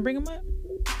 Should I bring them up?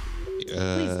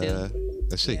 Please do.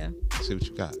 Let's see. Yeah. Let's see what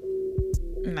you got.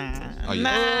 Nah. You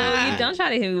don't try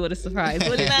to hit me with a surprise.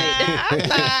 What is it?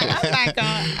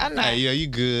 I'm not. Hey, yeah, you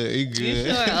good. You good. You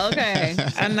sure? Okay.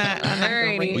 I'm not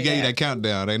gonna bring We gave you that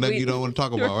countdown. Ain't nothing you don't want to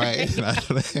talk about, right?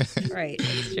 Right.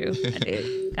 That's true. I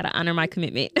did. Gotta honor my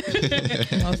commitment.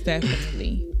 Most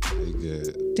definitely. You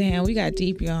good. Damn, we got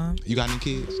deep, y'all. You got any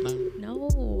kids?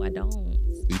 No, I don't.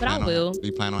 But I will. Do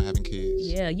you plan on having kids?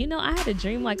 Yeah, I had a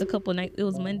dream like a couple nights. It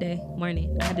was Monday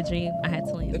morning. I had a dream. I had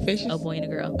twins. The fishes? A boy and a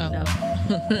girl. Oh. No.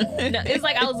 No, it's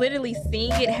like I was literally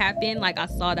seeing it happen. Like I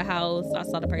saw the house. I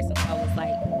saw the person who I was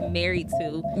like married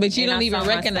to. But you don't even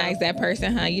recognize that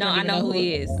person, huh? You don't even I know who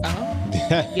he is. Oh.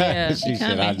 Yeah. She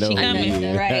said, I know who he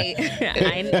is. Right.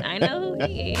 I know who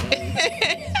he is.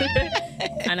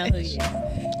 I know who he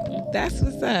is. That's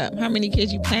what's up. How many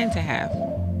kids you plan to have?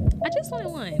 I just wanted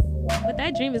one. But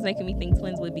that dream is making me think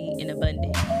twins would be in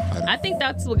abundance. I think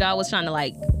that's what God was trying to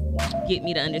like get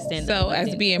me to understand. So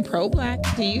as being pro-black,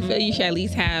 do you feel you should at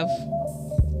least have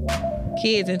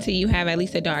kids until you have at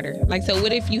least a daughter? Like, so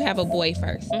what if you have a boy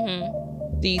first?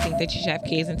 Do you think that you should have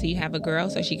kids until you have a girl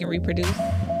so she can reproduce?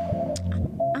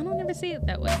 I don't ever see it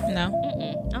that way.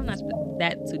 No? I'm not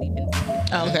that too deep into it.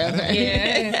 Oh,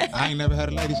 okay. Yeah. I ain't never had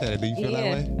a lady say that. Do you feel that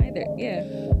way? Either. Yeah.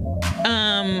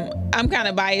 I'm kind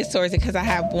of biased towards it because I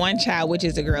have one child, which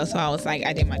is a girl. So I was like,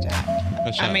 I did my job.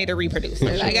 Sure. I made her reproduce.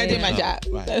 Like, I did my job.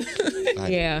 Right.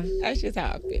 Yeah. That's just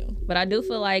how I feel. But I do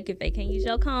feel like if they can't use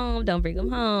your comb, don't bring them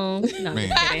home. No, I'm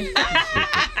just kidding.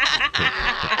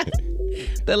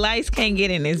 The lights can't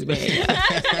get in this bed.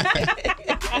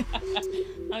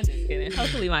 I'm just kidding.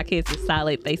 Hopefully my kids are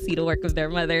solid. They see the work of their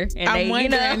mother. And I'm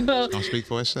wondering. Don't speak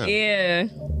for itself. Yeah.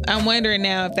 I'm wondering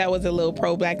now if that was a little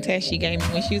pro-black test she gave me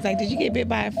when she was like, did you get bit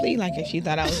by a flea? Like if she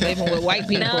thought I was living with white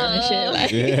people and shit.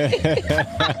 Like,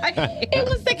 it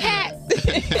was the cat.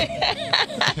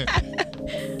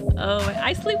 Oh,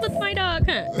 I sleep with my dog,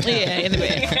 huh? Yeah, in the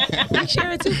bed. We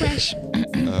share a toothbrush.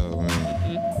 Oh,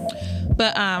 man.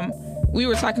 But we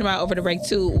were talking about over the break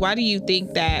too. Why do you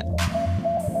think that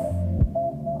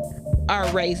our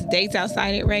race dates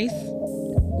outside of race?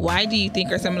 Why do you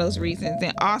think are some of those reasons?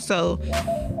 And also,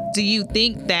 do you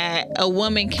think that a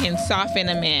woman can soften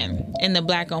a man in the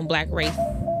black on black race,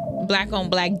 black on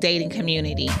black dating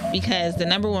community? Because the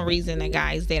number one reason that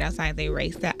guys date outside their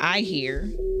race that I hear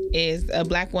is a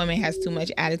black woman has too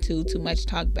much attitude, too much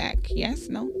talk back. Yes?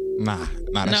 No? Nah,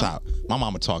 that's out. My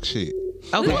mama talk shit.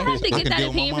 Okay. We would have to get that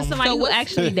opinion from somebody who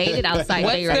actually dated outside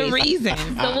their race. What's the reason?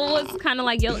 So what was kind of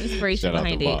like your inspiration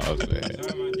behind it?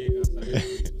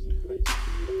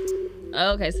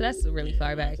 Okay, so that's really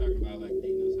far back.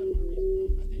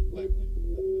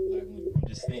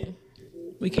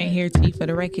 We can't hear T for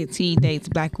the record. T dates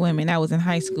black women. That was in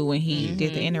high school when he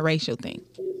did the interracial thing.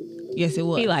 Yes, it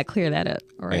was. He like clear that up.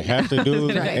 Right. And half the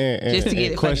dudes, Right. and Just to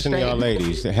get it question fucking y'all straight.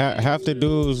 ladies, half the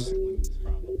dudes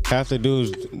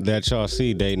that y'all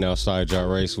see dating outside y'all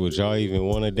race, would y'all even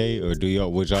want to date, or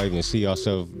would y'all even see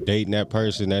yourself dating that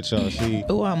person that y'all see?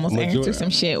 Oh, I almost answered some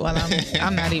shit while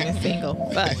I'm not even single.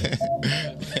 But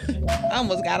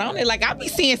almost got on it. Like, I be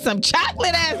seeing some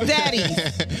chocolate ass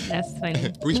daddies. That's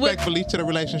funny. Respectfully to the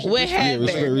relationship. With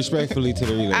Heather. Respectfully to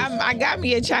the relationship. I got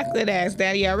me a chocolate ass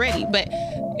daddy already, but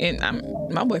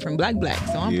my boyfriend black,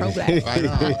 so I'm pro black. Okay. Shout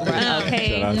out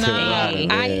to the Lottie,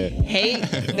 I man. hate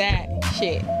that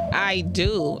shit. I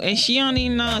do. And she don't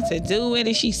even know what to do with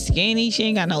it. She's skinny. She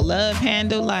ain't got no love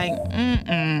handle. Like,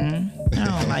 I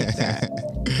don't like that.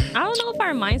 I don't know if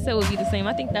our mindset would be the same.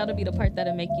 I think that'll be the part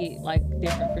that'll make it like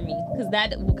different for me, because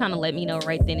that will kind of let me know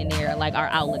right then and there, like our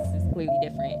outlooks is clearly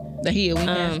different. That he a weak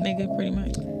ass nigga, pretty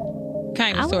much.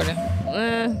 Kind of, sort of.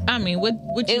 I mean, what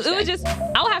you it was just,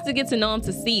 I would have to get to know him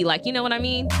to see, like, you know what I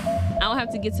mean? I would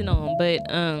have to get to know him, but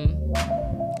I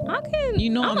can. You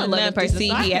know him enough to see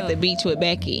he at the beach with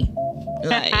Becky.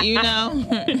 Like, you know?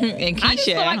 And Keisha. I just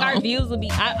feel like our views would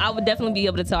be, I would definitely be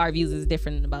able to tell our views is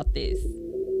different about this.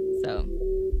 So.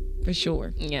 For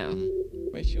sure. Yeah.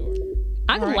 For sure.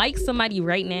 I can like somebody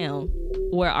right now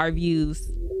where our views,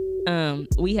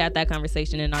 we had that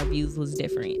conversation and our views was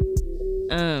different.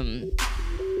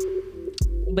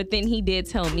 But then he did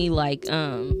tell me, like,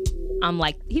 I'm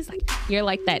like, he's like, you're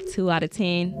like that 2 out of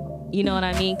 10. You know what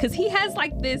I mean? Because he has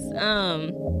like this,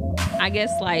 I guess,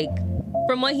 like,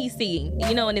 from what he's seeing,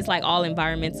 you know, and it's like all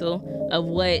environmental of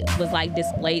what was like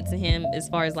displayed to him as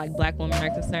far as like black women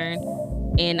are concerned.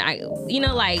 And I, you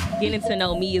know, like getting to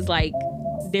know me is like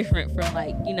different from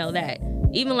like, you know, that.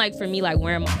 Even like for me, like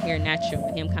wearing my hair natural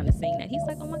and him kind of saying that, he's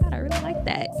like, oh my God, I really like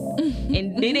that.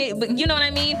 And did it, but you know what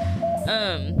I mean?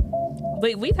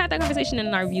 But we've had that conversation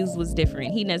and our views was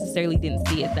different. He necessarily didn't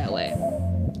see it that way.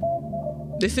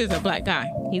 This is a black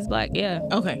guy. He's black, yeah.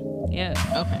 Okay. Yeah.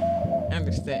 Okay.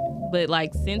 Understood. But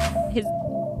like since his,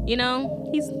 you know,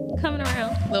 he's coming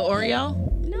around. Little Oreo?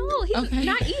 No, he's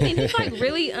not even. He's like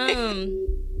really, and I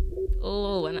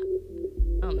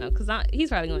don't know, because he's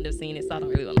probably going to end up seeing it, so I don't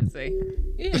really want to say.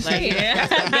 Yeah, like,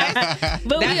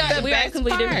 but we are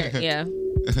completely different. Yeah.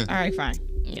 All right, fine.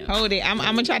 Yeah. Hold it. I'm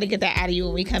gonna try to get that out of you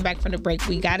when we come back from the break.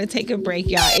 We gotta take a break,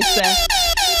 y'all. It's the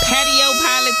Patio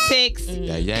Politics.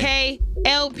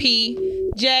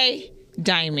 KLPJ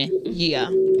Diamond. Yeah.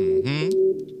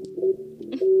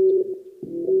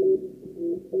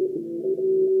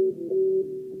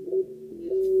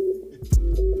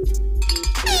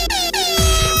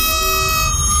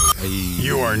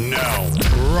 You are now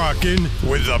rocking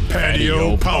with the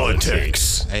Patio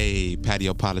Politics. Hey,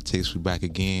 Patio Politics, we back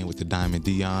again with the Diamond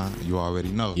Dion. You already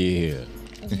know. Yeah.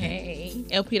 Hey,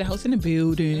 LP the host in the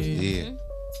building. Yeah.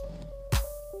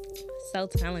 So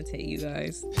talented, you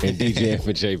guys. And DJ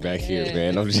and Jay back here,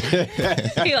 man. I'm just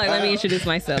He like, let me introduce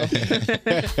myself. For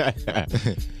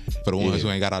the ones who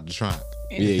ain't got out the trunk.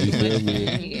 Yeah, you feel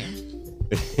me? Yeah.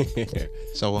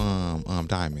 So,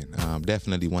 Diamond,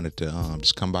 definitely wanted to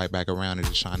just come back around and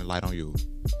just shine a light on you.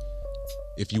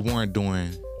 If you weren't doing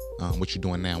what you're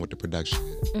doing now with the production,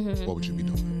 what would you be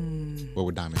doing? What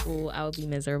would Diamond do? Ooh, I would be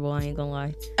miserable. I ain't gonna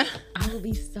lie. I would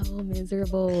be so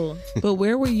miserable. But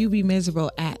where will you be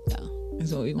miserable at, though?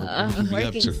 Is what we want.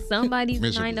 Working somebody's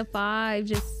Miserable. 9 to 5,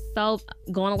 just so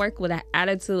going to work with an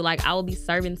attitude. Like I will be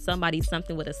serving somebody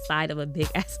something with a side of a big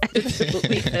ass attitude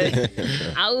because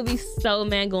I would be so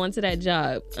mad going to that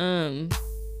job.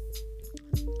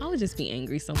 I would just be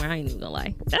angry somewhere. I ain't even gonna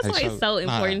lie. That's why it's so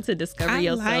important to discover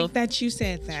yourself. I like that you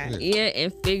said that. Yeah,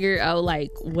 and figure out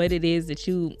like what it is that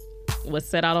you was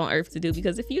set out on earth to do,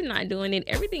 because if you're not doing it,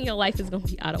 everything in your life is gonna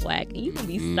be out of whack and you can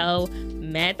be so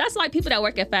mad. That's why people that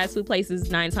work at fast food places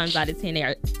 9 times out of 10 they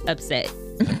are upset.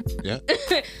 Yeah.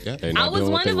 I was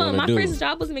one of them. My first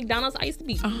job was McDonald's. I used to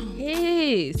be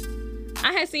pissed.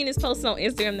 I had seen this post on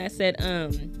Instagram that said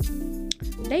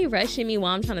they rushing me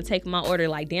while I'm trying to take my order.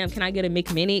 Like, damn, can I get a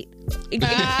McMinute? And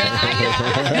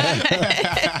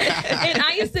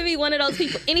I used to be one of those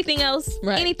people. Anything else?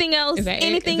 Right. Anything else?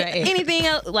 Anything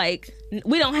else? Like,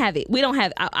 we don't have it. We don't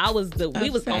have it. We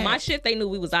was on my shift. They knew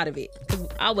we was out of it. Cause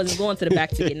I wasn't going to the back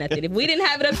to get nothing. If we didn't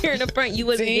have it up here in the front, you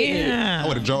wasn't getting it. I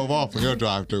would have drove off from your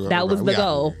drive-thru. That was the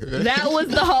goal. That was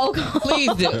the whole goal.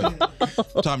 Please do.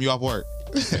 Time you off work.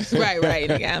 Right,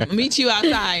 nigga. I'll meet you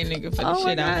outside, nigga, for the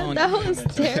shit I want. That was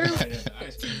terrible.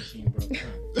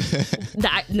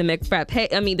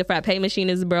 The frappe machine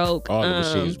is broke. All the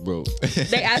machines broke.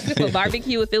 They asked me for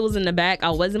barbecue if it was in the back. I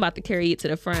wasn't about to carry it to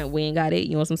the front. We ain't got it.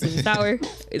 You want some sweet and sour?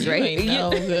 It's right here.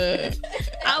 No good.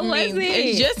 I wasn't.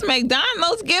 It's just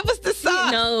McDonald's. Give us the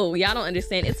sauce. No, y'all don't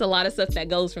understand. It's a lot of stuff that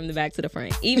goes from the back to the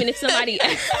front. Even if somebody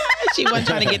she wasn't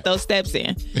trying to get those steps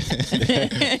in.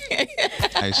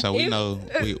 Hey, so we know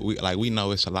we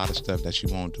know it's a lot of stuff that you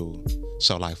won't do.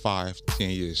 So like 5, 10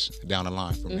 years down the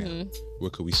line from now,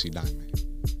 where could we see Diamond?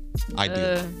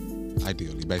 Ideally.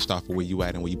 Ideally, based off of where you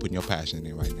at and where you putting your passion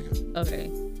in right now.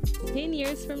 Okay. 10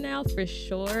 years from now, for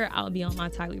sure, I'll be on my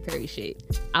Tyler Perry shit.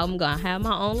 I'm going to have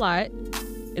my own lot.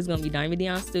 It's going to be DiMond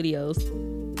Dion Studios.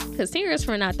 Because 10 years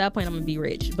from now, at that point, I'm going to be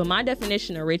rich. But my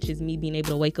definition of rich is me being able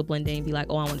to wake up one day and be like,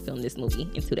 oh, I want to film this movie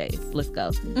in 2 days. Let's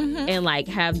go. And like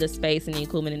have the space and the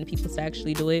equipment and the people to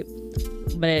actually do it.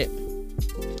 But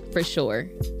for sure,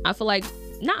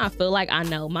 I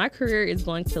know my career is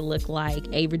going to look like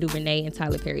Ava DuVernay and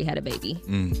Tyler Perry had a baby.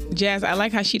 Jazz, I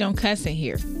like how she don't cuss in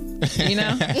here. You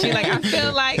know, she like, I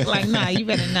feel like nah, you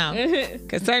better know,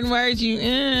 because certain words you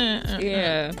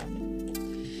Yeah.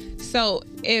 So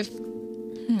if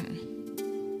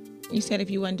you said if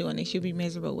you wasn't doing this, you'd be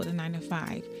miserable with a 9 to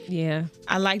 5. Yeah.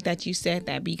 I like that you said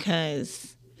that,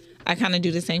 because I kind of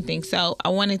do the same thing. So I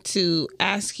wanted to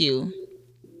ask you,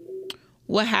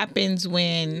 what happens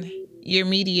when your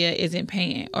media isn't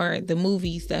paying, or the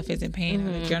movie stuff isn't paying,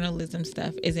 or the journalism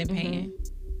stuff isn't paying?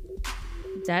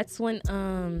 That's when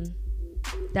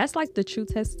that's like the true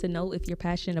test to know if you're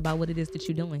passionate about what it is that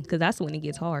you're doing, because that's when it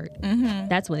gets hard.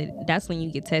 That's when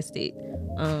you get tested,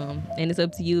 and it's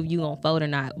up to you if you gonna fold or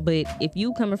not. But if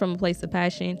you coming from a place of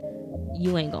passion,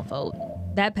 you ain't gonna fold.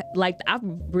 I've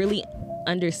really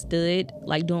understood,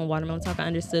 like doing Watermelon Talk, I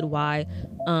understood why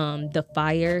the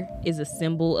fire is a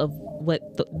symbol of what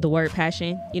the word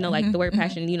passion, you know, like the word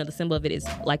passion, you know, the symbol of it is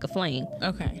like a flame.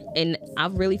 Okay. And I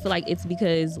really feel like it's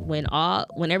because when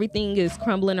everything is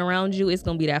crumbling around you, it's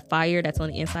gonna be that fire that's on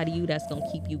the inside of you that's gonna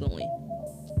keep you going.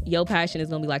 Your passion is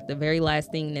gonna be like the very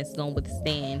last thing that's gonna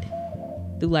withstand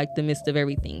through like the midst of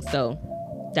everything. So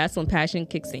that's when passion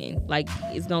kicks in. Like,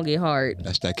 it's gonna get hard.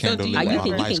 That's that candle lit you while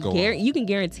the lights go on. You can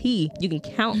guarantee, you can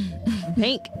count,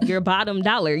 bank your bottom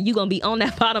dollar. You gonna be on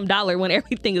that bottom dollar when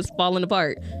everything is falling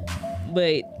apart.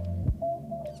 But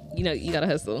you know, you gotta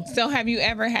hustle. So have you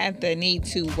ever had the need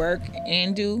to work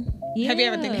and do? Yeah. Have you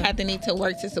ever had the need to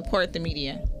work to support the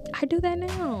media? I do that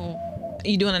now.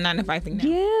 You doing a 9 to 5 thing now?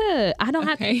 Yeah, I don't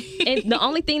have to. And the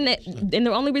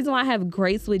only reason why I have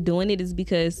grace with doing it is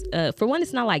because, for one,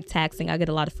 it's not like taxing. I get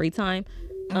a lot of free time.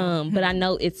 But I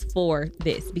know it's for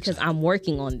this because I'm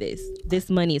working on this.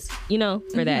 This money is, you know,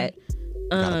 for that.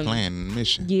 Got a plan and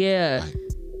mission. Yeah. Right.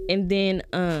 And then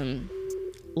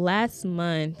last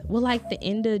month, well, like the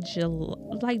end of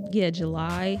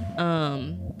July,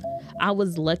 I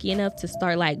was lucky enough to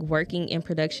start like working in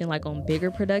production, like on bigger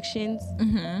productions.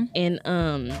 And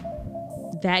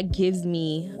that gives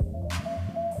me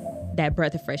that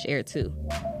breath of fresh air too.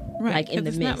 Right. Like in the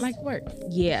it's midst. not like work.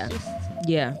 Yeah.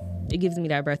 Yeah. It gives me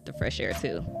that breath of fresh air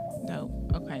too. Dope.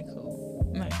 Okay,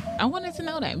 cool. Nice. I wanted to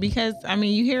know that because, I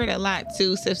mean, you hear it a lot.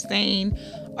 To sustain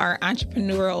our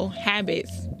entrepreneurial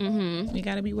habits, we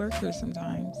got to be workers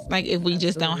sometimes. Like if we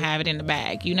just don't have it in the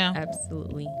bag, you know?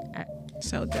 Absolutely.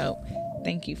 So dope.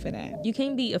 Thank you for that. You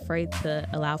can't be afraid to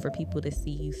allow for people to see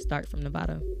you start from the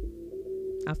bottom.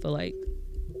 I feel like.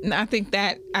 I think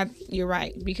that you're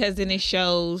right, because then it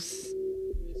shows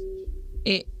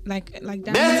it like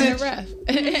down in the rough.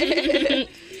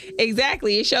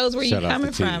 Exactly. It shows where you're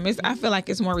coming from. I feel like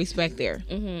it's more respect there.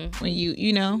 When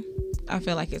you know, I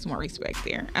feel like it's more respect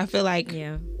there. I feel like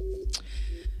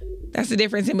that's the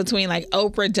difference in between like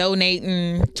Oprah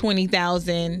donating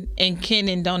 $20,000 and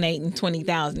Kenan donating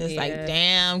 $20,000. It's like,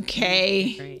 damn,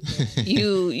 Kay,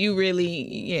 you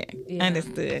really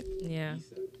understood. Yeah.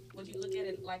 Would you look at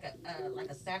it like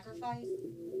a sacrifice?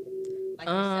 Like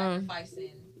you're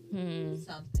sacrificing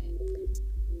something.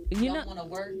 You don't want to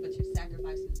work, but you're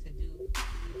sacrificing to get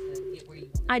where you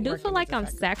want to. I do feel like I'm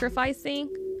sacrificing,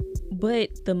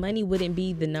 but the money wouldn't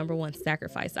be the number one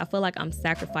sacrifice. I feel like I'm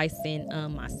sacrificing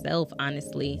myself,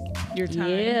 honestly. Your time.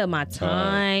 Yeah, my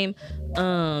time.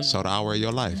 So the hour of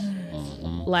your life.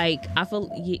 Like, I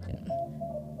feel...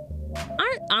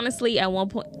 I honestly, at one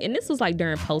point, and this was like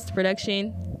during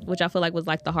post-production, which I feel like was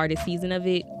like the hardest season of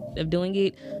doing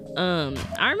it.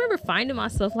 I remember finding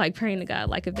myself like praying to God,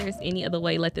 like, if there's any other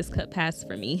way, let this cut pass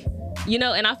for me. You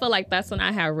know, and I feel like that's when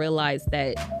I had realized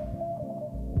that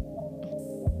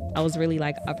I was really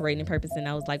like operating in purpose, and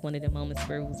that was like one of the moments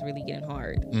where it was really getting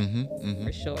hard.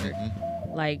 For sure.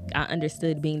 Like, I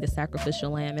understood being the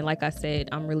sacrificial lamb, and like I said,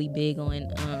 I'm really big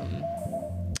on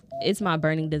it's my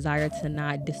burning desire to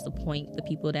not disappoint the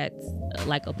people that's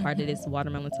like a part of this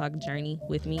Watermelon Talk journey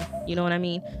with me. You know what I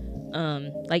mean?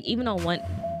 Like, even on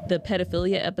the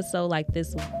pedophilia episode, like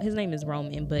this, his name is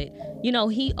Roman, but you know,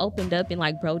 he opened up and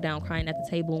like broke down crying at the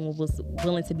table and was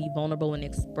willing to be vulnerable and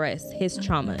express his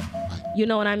trauma. You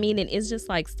know what I mean? And it's just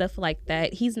like stuff like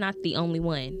that. He's not the only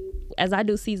one. As I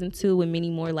do season 2 and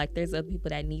many more, like there's other people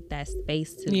that need that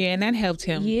space too. Yeah, and that helped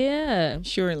him. Yeah.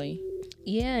 Surely.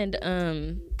 Yeah,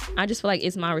 and I just feel like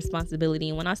it's my responsibility.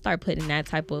 And when I start putting that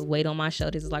type of weight on my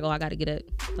shoulders, it's like, oh, I got to get up.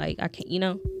 Like, I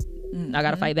can't, I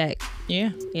got to fight back.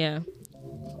 Yeah. Yeah.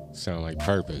 Sound like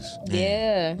purpose.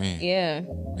 Yeah. Man. Yeah.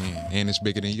 Man, and it's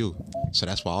bigger than you. So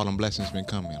that's why all them blessings been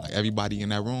coming. Like everybody in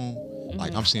that room,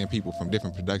 like I'm seeing people from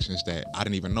different productions that I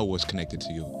didn't even know was connected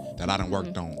to you, that I done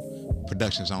worked on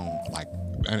productions on, like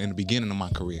in the beginning of my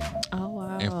career. Oh,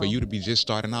 wow. And for you to be just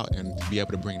starting out and to be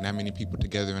able to bring that many people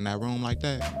together in that room like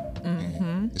that,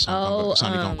 man, it's only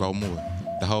gonna grow more.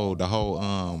 The whole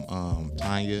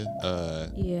Tanya,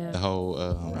 the whole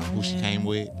who she came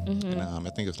with, and I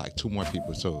think it's like 2 more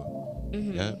people too.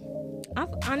 Yeah. I've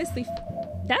honestly,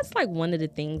 that's like one of the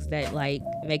things that like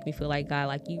make me feel like, God,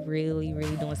 like you really,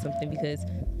 really doing something, because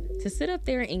to sit up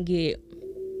there and get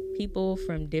people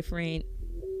from different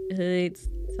hoods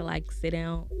to like sit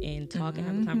down and talk and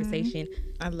have a conversation.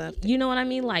 I love it. You know what I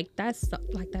mean? Like that's so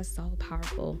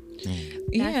powerful.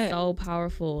 That's so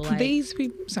powerful. Like these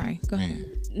people, sorry, go ahead.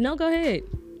 No, go ahead.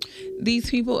 These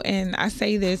people, and I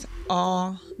say this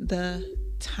all the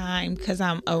time because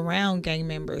I'm around gang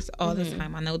members all the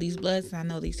time. I know these Bloods, I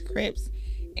know these Crips,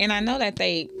 and I know that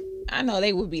they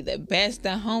would be the best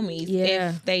of homies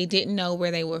if they didn't know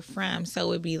where they were from.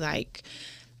 So it'd be like,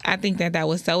 I think that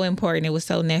was so important. It was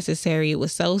so necessary. It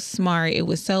was so smart. It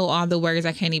was so all the words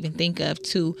I can't even think of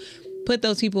to put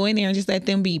those people in there and just let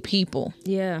them be people.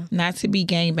 Yeah. Not to be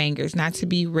gangbangers, not to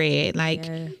be red. Like,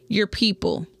 you're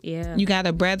people. Yeah. You got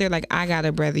a brother like I got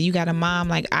a brother. You got a mom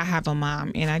like I have a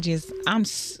mom. And I'm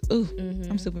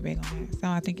super big on that. So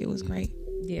I think it was great.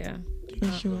 Yeah.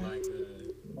 For sure.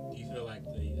 Do you feel like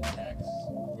the attacks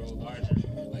grow larger,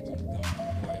 like more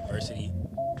adversity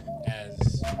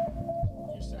as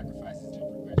your sacrifices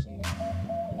and progression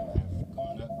have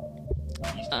gone up?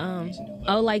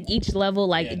 Like each level,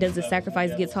 like does the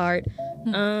sacrifice gets hard?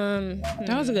 That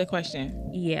was a good question.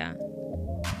 Yeah.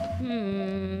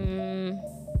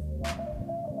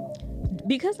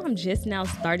 Because I'm just now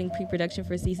starting pre-production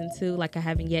for season 2, like I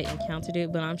haven't yet encountered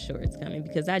it, but I'm sure it's coming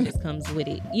because that just comes with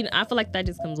it. I feel like that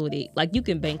just comes with it. Like you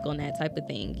can bank on that type of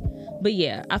thing. But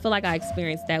yeah, I feel like I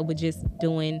experienced that with just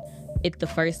doing it the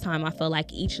first time. I felt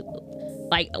like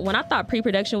when I thought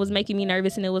pre-production was making me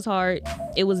nervous and it was hard,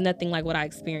 it was nothing like what I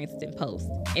experienced in post.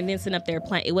 And then sitting up there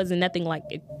it wasn't nothing like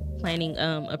planning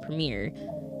a premiere,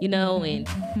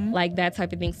 and like that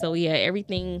type of thing. So yeah,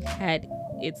 everything had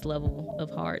its level of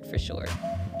hard for sure.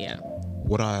 Yeah.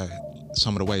 What are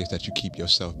some of the ways that you keep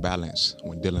yourself balanced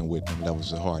when dealing with the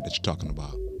levels of hard that you're talking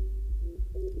about?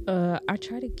 I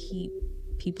try to keep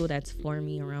people that's for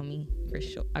me around me, for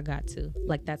sure. I got to.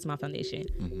 Like, that's my foundation.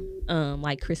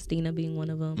 Like Christina being one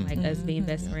of them, like us being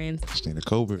best friends. Christina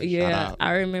Colbert. Yeah.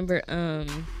 I remember I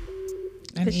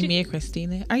need me a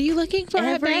Christina. Are you looking for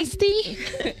a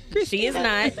bestie? She is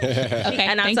not. Okay,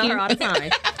 and I tell her all the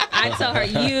time. I tell her,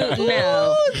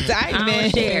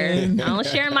 Diamond. I don't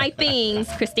share my things.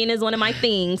 Christina's one of my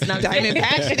things. No, Diamond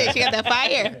passionate. She got that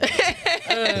fire.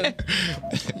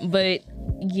 But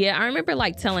yeah, I remember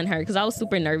like telling her, because I was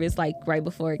super nervous like right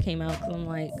before it came out, because I'm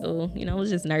like, I was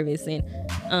just nervous. And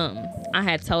I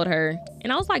had told her,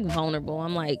 and I was like vulnerable.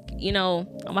 I'm like, I'm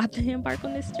about to embark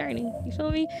on this journey. You feel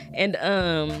me? And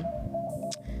and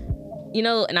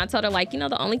I told her like,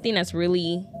 the only thing that's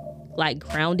really like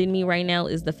grounding me right now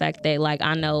is the fact that like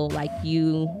I know like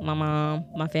you, my mom,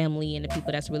 my family, and the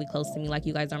people that's really close to me, like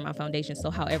you guys are my foundation. So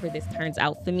however this turns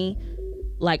out for me,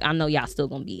 like I know y'all still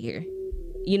gonna be here,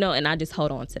 and I just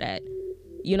hold on to that.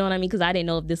 You know what I mean? Because I didn't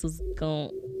know if this was gonna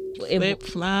flip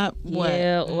flop,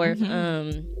 yeah, or if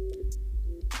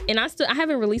and I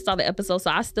haven't released all the episodes,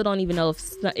 so I still don't even know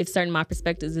if certain of my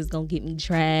perspectives is gonna get me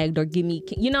dragged or get me,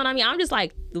 you know what I mean? I'm just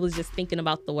like was just thinking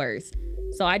about the worst.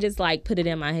 So I just like put it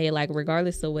in my head, like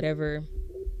regardless of whatever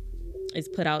is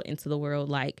put out into the world,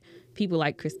 like people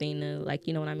like Christina, like,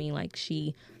 you know what I mean? Like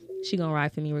she gonna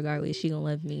ride for me regardless. She gonna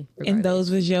love me regardless. And those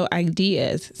was your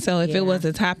ideas. So if it was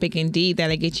a topic indeed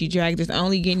that'll get you dragged, it's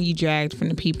only getting you dragged from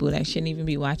the people that shouldn't even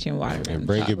be watching Water. And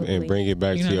bring it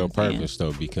back to your purpose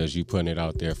though, because you putting it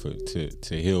out there to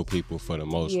heal people for the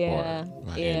most part,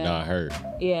 and not hurt.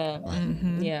 Yeah.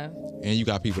 Right. Yeah. And you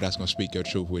got people that's gonna speak your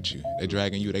truth with you. They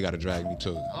dragging you, they gotta drag me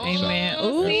too. Amen.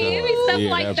 Ooh, stuff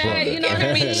like that. You know what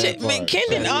I mean?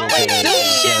 Kendon always do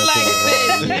shit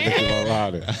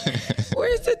like this.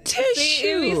 Where's the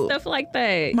tissue? Stuff like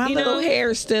that. My little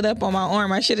hair stood up on my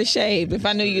arm. I should have shaved if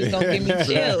I knew you was gonna give me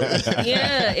chills.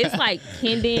 Yeah, it's like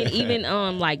Kendon, even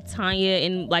like Tanya,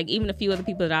 and like even a few other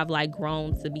people that I've like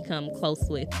grown to become close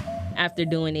with. after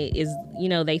doing it is, you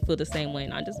know, they feel the same way.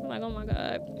 And I just feel like, oh my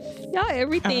God, y'all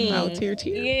everything. I'm out tier.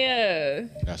 Yeah.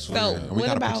 That's So, what. We what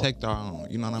gotta about- protect our own.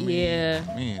 You know what I mean? Yeah.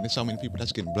 Man, there's so many people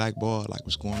that's getting blackballed. Like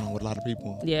what's going on with a lot of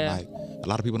people. Yeah. Like a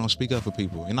lot of people don't speak up for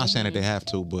people. And not saying that they have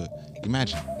to, but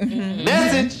imagine.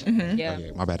 Message. Yeah. Oh,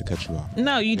 yeah, my bad to cut you off.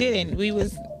 No, you didn't.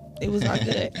 It was all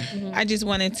good. I just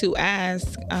wanted to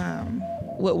ask,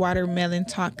 with Watermelon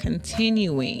Talk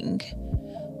continuing,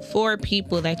 4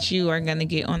 people that you are gonna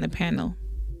get on the panel.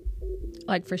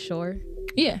 Like for sure.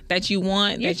 Yeah, that you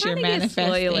want, that you're manifesting.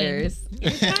 Spoilers.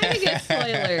 You're trying to get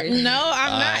spoilers. No,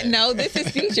 I'm not. No, this is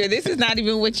future. This is not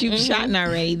even what you've shot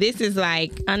already. This is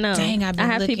like, I know. dang, I've been I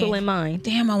have looking. people in mind.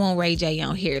 Damn, I want Ray J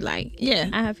on here. Like, yeah.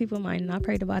 I have people in mind, and I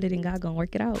prayed about it, and God gonna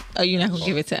work it out. Oh, you're not gonna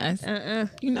give it to us?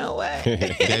 You know what? You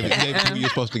gave it to who you're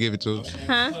supposed to give it to.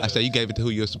 Huh? I said you gave it to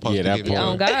who you're supposed to that give it to.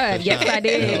 Oh God, yes I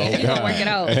did. Oh, He gonna God. work it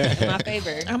out in my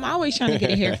favor. I'm always trying to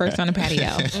get it here first on the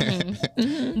patio.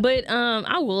 But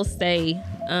I will say,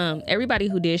 everybody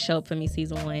who did show up for me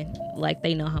season 1, like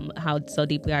they know how so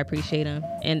deeply I appreciate them,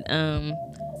 and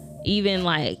even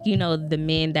like, you know, the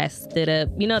men that stood up,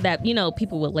 you know, that, you know,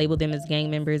 people would label them as gang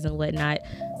members and whatnot.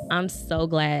 I'm so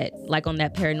glad, like on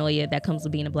that paranoia that comes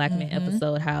with being a black man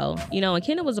episode, how, you know, and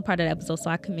Kendall was a part of that episode, so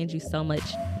I commend you so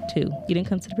much too. You didn't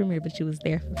come to the premiere, but you was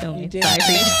there for filming. You did. So I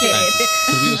appreciate it.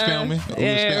 Because we was filming.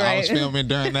 I was right. filming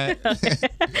during that.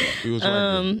 We was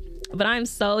working. But I'm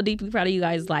so deeply proud of you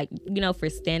guys, like, you know, for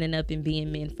standing up and being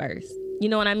men first. You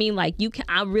know what I mean? Like,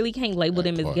 I really can't label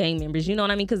them as gang members. You know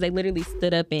what I mean? Because they literally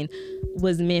stood up and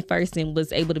was men first and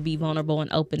was able to be vulnerable and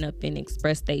open up and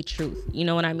express their truth. You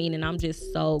know what I mean? And I'm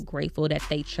just so grateful that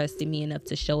they trusted me enough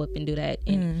to show up and do that.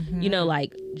 And, you know,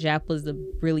 like, Jap was a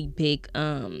really big,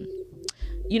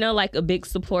 you know, like a big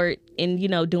support in, you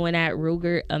know, doing that.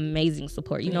 Ruger, amazing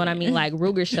support. You know what I mean? Like,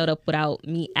 Ruger showed up without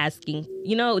me asking,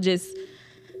 you know, just...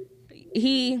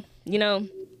 He, you know,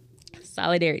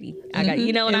 solidarity. I got,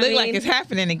 you know what I mean? It looked like it's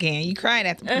happening again. You cried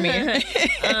at the premiere.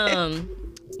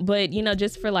 But, you know,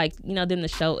 just for like, you know, them to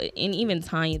show, and even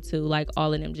Tanya too, like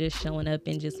all of them just showing up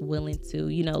and just willing to,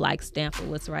 you know, like stand for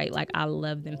what's right. Like, I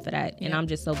love them for that. And I'm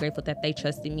just so grateful that they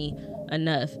trusted me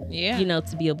enough, you know,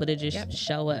 to be able to just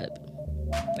show up.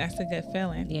 That's a good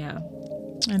feeling. Yeah.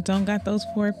 I don't got those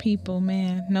 4 people,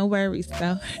 man. No worries,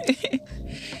 though.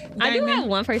 I do have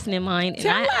one person in mind. And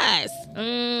Tell us.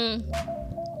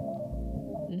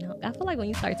 No, I feel like when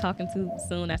you start talking too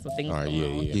soon, that's when things All right, go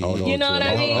wrong. yeah. Hold on You know to what it.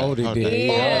 I mean? Hold it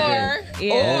there.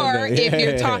 Yeah. Or if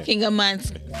you're talking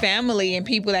amongst family and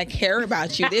people that care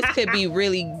about you, this could be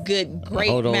really good, great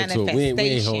Hold on to manifestation. it. We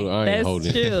ain't holding. I ain't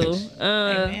holding. That's true.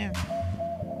 Amen.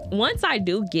 Once I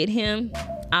do get him,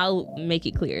 I'll make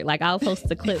it clear. Like, I'll post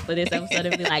a clip for this episode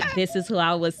and be like, this is who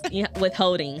I was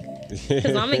withholding.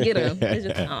 Because I'm going to get him.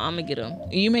 I'm going to get him.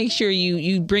 You make sure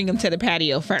you bring them to the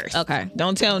patio first. Okay.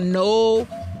 Don't tell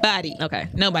nobody. Okay.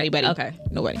 Nobody, buddy. Okay.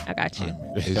 Nobody. I got you.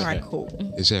 All right, cool.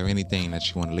 Is there anything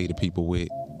that you want to lead the people with?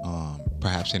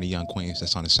 Perhaps any young queens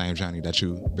that's on the same journey that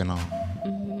you've been on?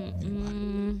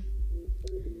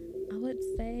 I would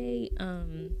say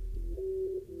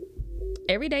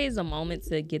every day is a moment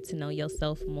to get to know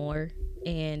yourself more.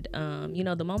 And, you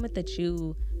know, the moment that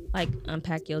you, like,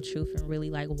 unpack your truth and really,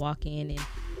 like, walk in and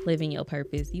live in your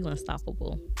purpose, you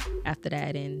unstoppable after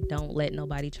that. And don't let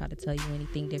nobody try to tell you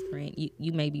anything different.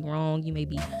 You may be wrong. You may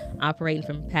be operating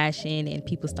from passion and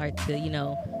people start to, you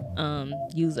know,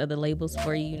 use other labels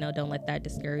for you. You know, don't let that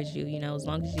discourage you. You know, as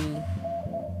long as you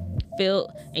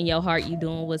feel in your heart you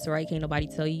doing what's right, can't nobody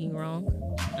tell you you're wrong.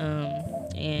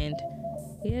 And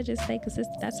yeah, just stay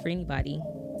consistent. That's for anybody.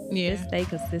 Yeah. Just stay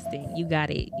consistent. You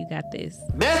got it. You got this.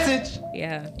 Message.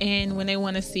 Yeah. And when they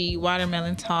want to see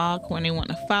Watermelon Talk, when they want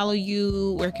to follow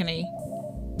you, where can they?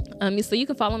 So you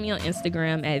can follow me on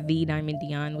Instagram at the DiMond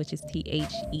Dion, which is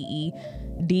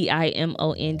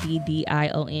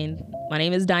TheDimonddDion. My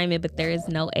name is Diamond, but there is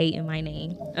no A in my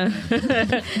name.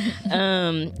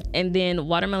 And then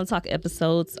Watermelon Talk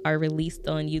episodes are released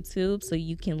on YouTube, so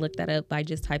you can look that up by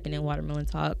just typing in Watermelon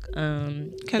Talk.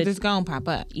 Because it's gonna pop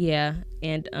up. Yeah,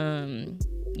 and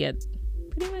yeah,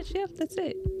 pretty much, yeah, that's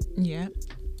it. Yeah.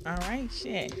 All right,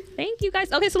 shit. Thank you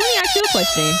guys. Okay, so let me ask you a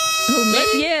question. Who,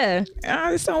 me? Yeah.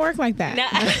 Oh, this don't work like that.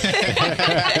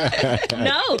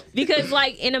 No, because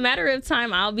like in a matter of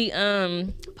time, I'll be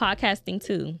podcasting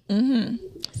too. Mm-hmm.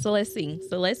 So let's see.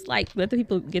 So let's like let the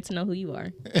people get to know who you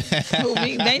are. Who,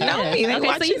 me? They know me. They Okay, so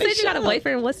watching you the said you got a show.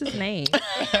 boyfriend. What's his name?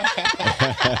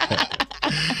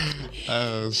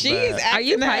 She is Are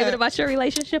you acting private up. about your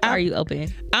relationship? Or are you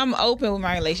open? I'm open with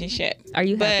my relationship. Are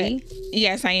you But happy?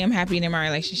 yes, I am happy in my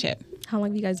relationship. How long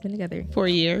have you guys been together? 4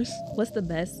 years. What's the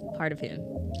best part of him?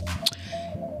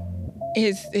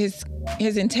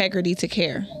 his integrity to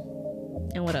care.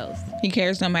 And what else? He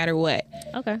cares no matter what.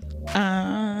 Okay.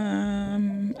 I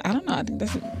don't know. I think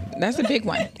that's a big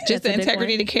one. Just the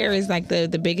integrity to care is like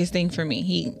the biggest thing for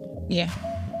me.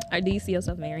 Do you see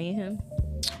yourself marrying him?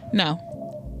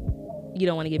 No. You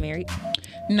don't want to get married?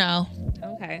 No.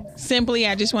 Okay. Simply,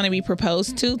 I just want to be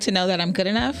proposed to know that I'm good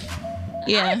enough.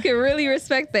 Yeah. I can really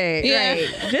respect that. Yeah. Right.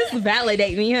 Just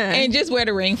validate me, huh? And just wear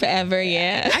the ring forever.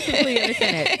 Yeah. I completely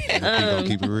understand that.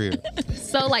 Keep it real.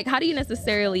 So, like, how do you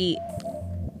necessarily,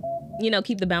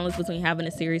 keep the balance between having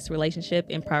a serious relationship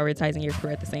and prioritizing your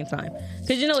career at the same time?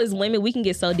 Because, it's women, we can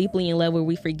get so deeply in love where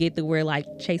we forget that we're, like,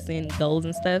 chasing goals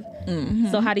and stuff. Mm-hmm.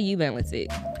 So how do you balance it?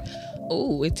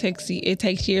 Oh, it takes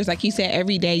years. Like you said,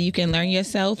 every day you can learn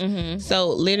yourself. Mm-hmm.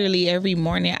 So literally every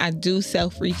morning I do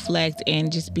self-reflect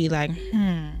and just be like,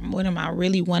 what am I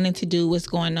really wanting to do? What's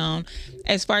going on?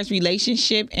 As far as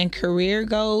relationship and career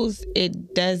goes,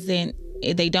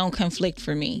 they don't conflict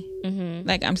for me. Mm-hmm.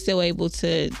 Like I'm still able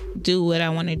to do what I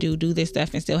want to do this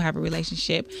stuff and still have a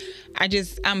relationship.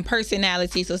 I'm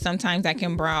personality, so sometimes that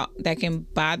can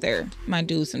bother my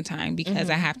dude sometimes because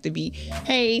I have to be,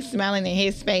 smiling in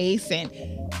his face and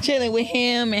chilling with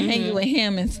him and hanging with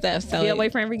him and stuff. So your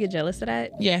boyfriend ever get jealous of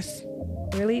that? Yes.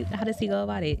 Really? How does he go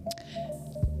about it?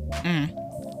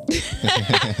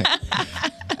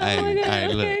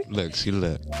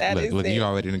 Look, you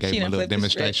already gave him a little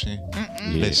demonstration.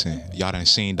 Listen, y'all done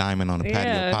seen Diamond on the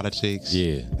Patio PolitiCz.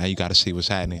 Yeah. Now you got to see what's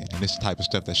happening. And this is the type of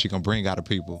stuff that she going to bring out of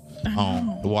people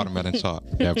on the Watermelon Talk.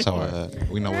 So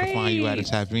we know where to find you at and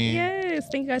tap in. Yes,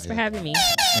 thank you guys for having me.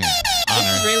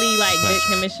 It's really good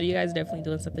chemistry. You guys are definitely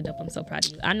doing something dope. I'm so proud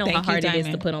of you. I know how hard it is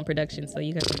to put on production, so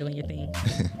you guys are doing your thing.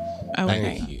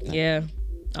 Thank you. Yeah.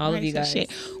 All of you guys.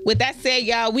 With that said,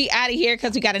 y'all, we out of here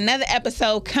because we got another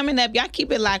episode coming up. Y'all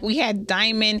keep it locked. We had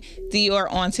DiMond Dion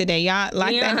on today. Y'all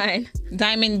like that?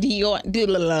 DiMond Dion.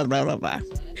 Blah, blah, blah, blah.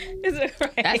 Is it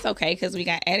right? That's okay because we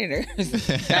got editors.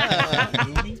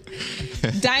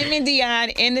 DiMond Dion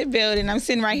in the building. I'm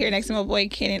sitting right here next to my boy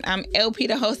Kenan. I'm LP,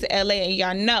 the host of LA, and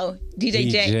y'all know DJ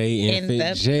J in the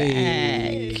back.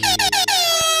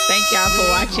 Thank y'all for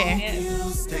watching.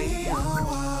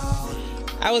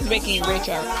 I was making you rich,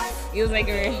 You was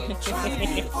making rich. We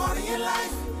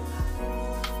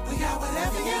got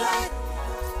whatever you like.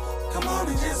 Come on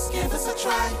and just give us a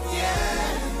try,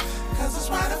 yeah. Cause it's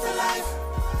right up for life.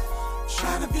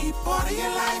 Trying to be part of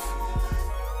your life.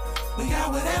 We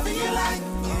got whatever you like.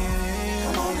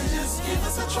 Come on and just give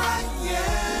us a try,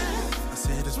 yeah. I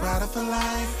said it's right up for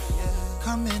life.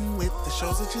 Come in with the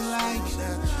shows that you like.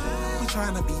 We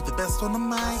trying to be the best on the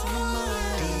mic.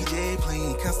 DJ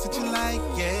playing cuts that you like,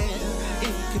 yeah.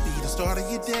 It could be the start of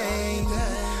your day,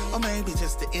 or maybe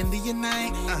just the end of your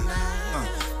night.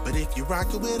 But if you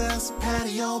rock it with us,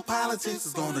 Patio PolitiCz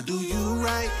is gonna do you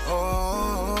right.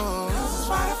 Oh, cause it's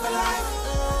right up for life.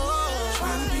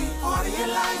 Trying to be part of your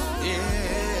life,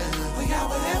 yeah. We got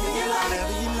whatever you like.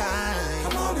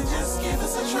 Come on and just give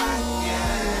us a try,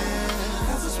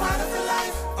 yeah. Cause it's right up for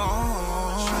life.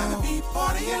 Trying to be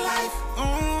part of your life.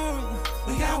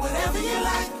 We got whatever you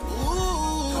like.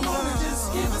 Come on and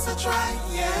just give us a try,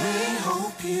 yeah. We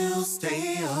hope you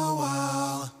stay a while.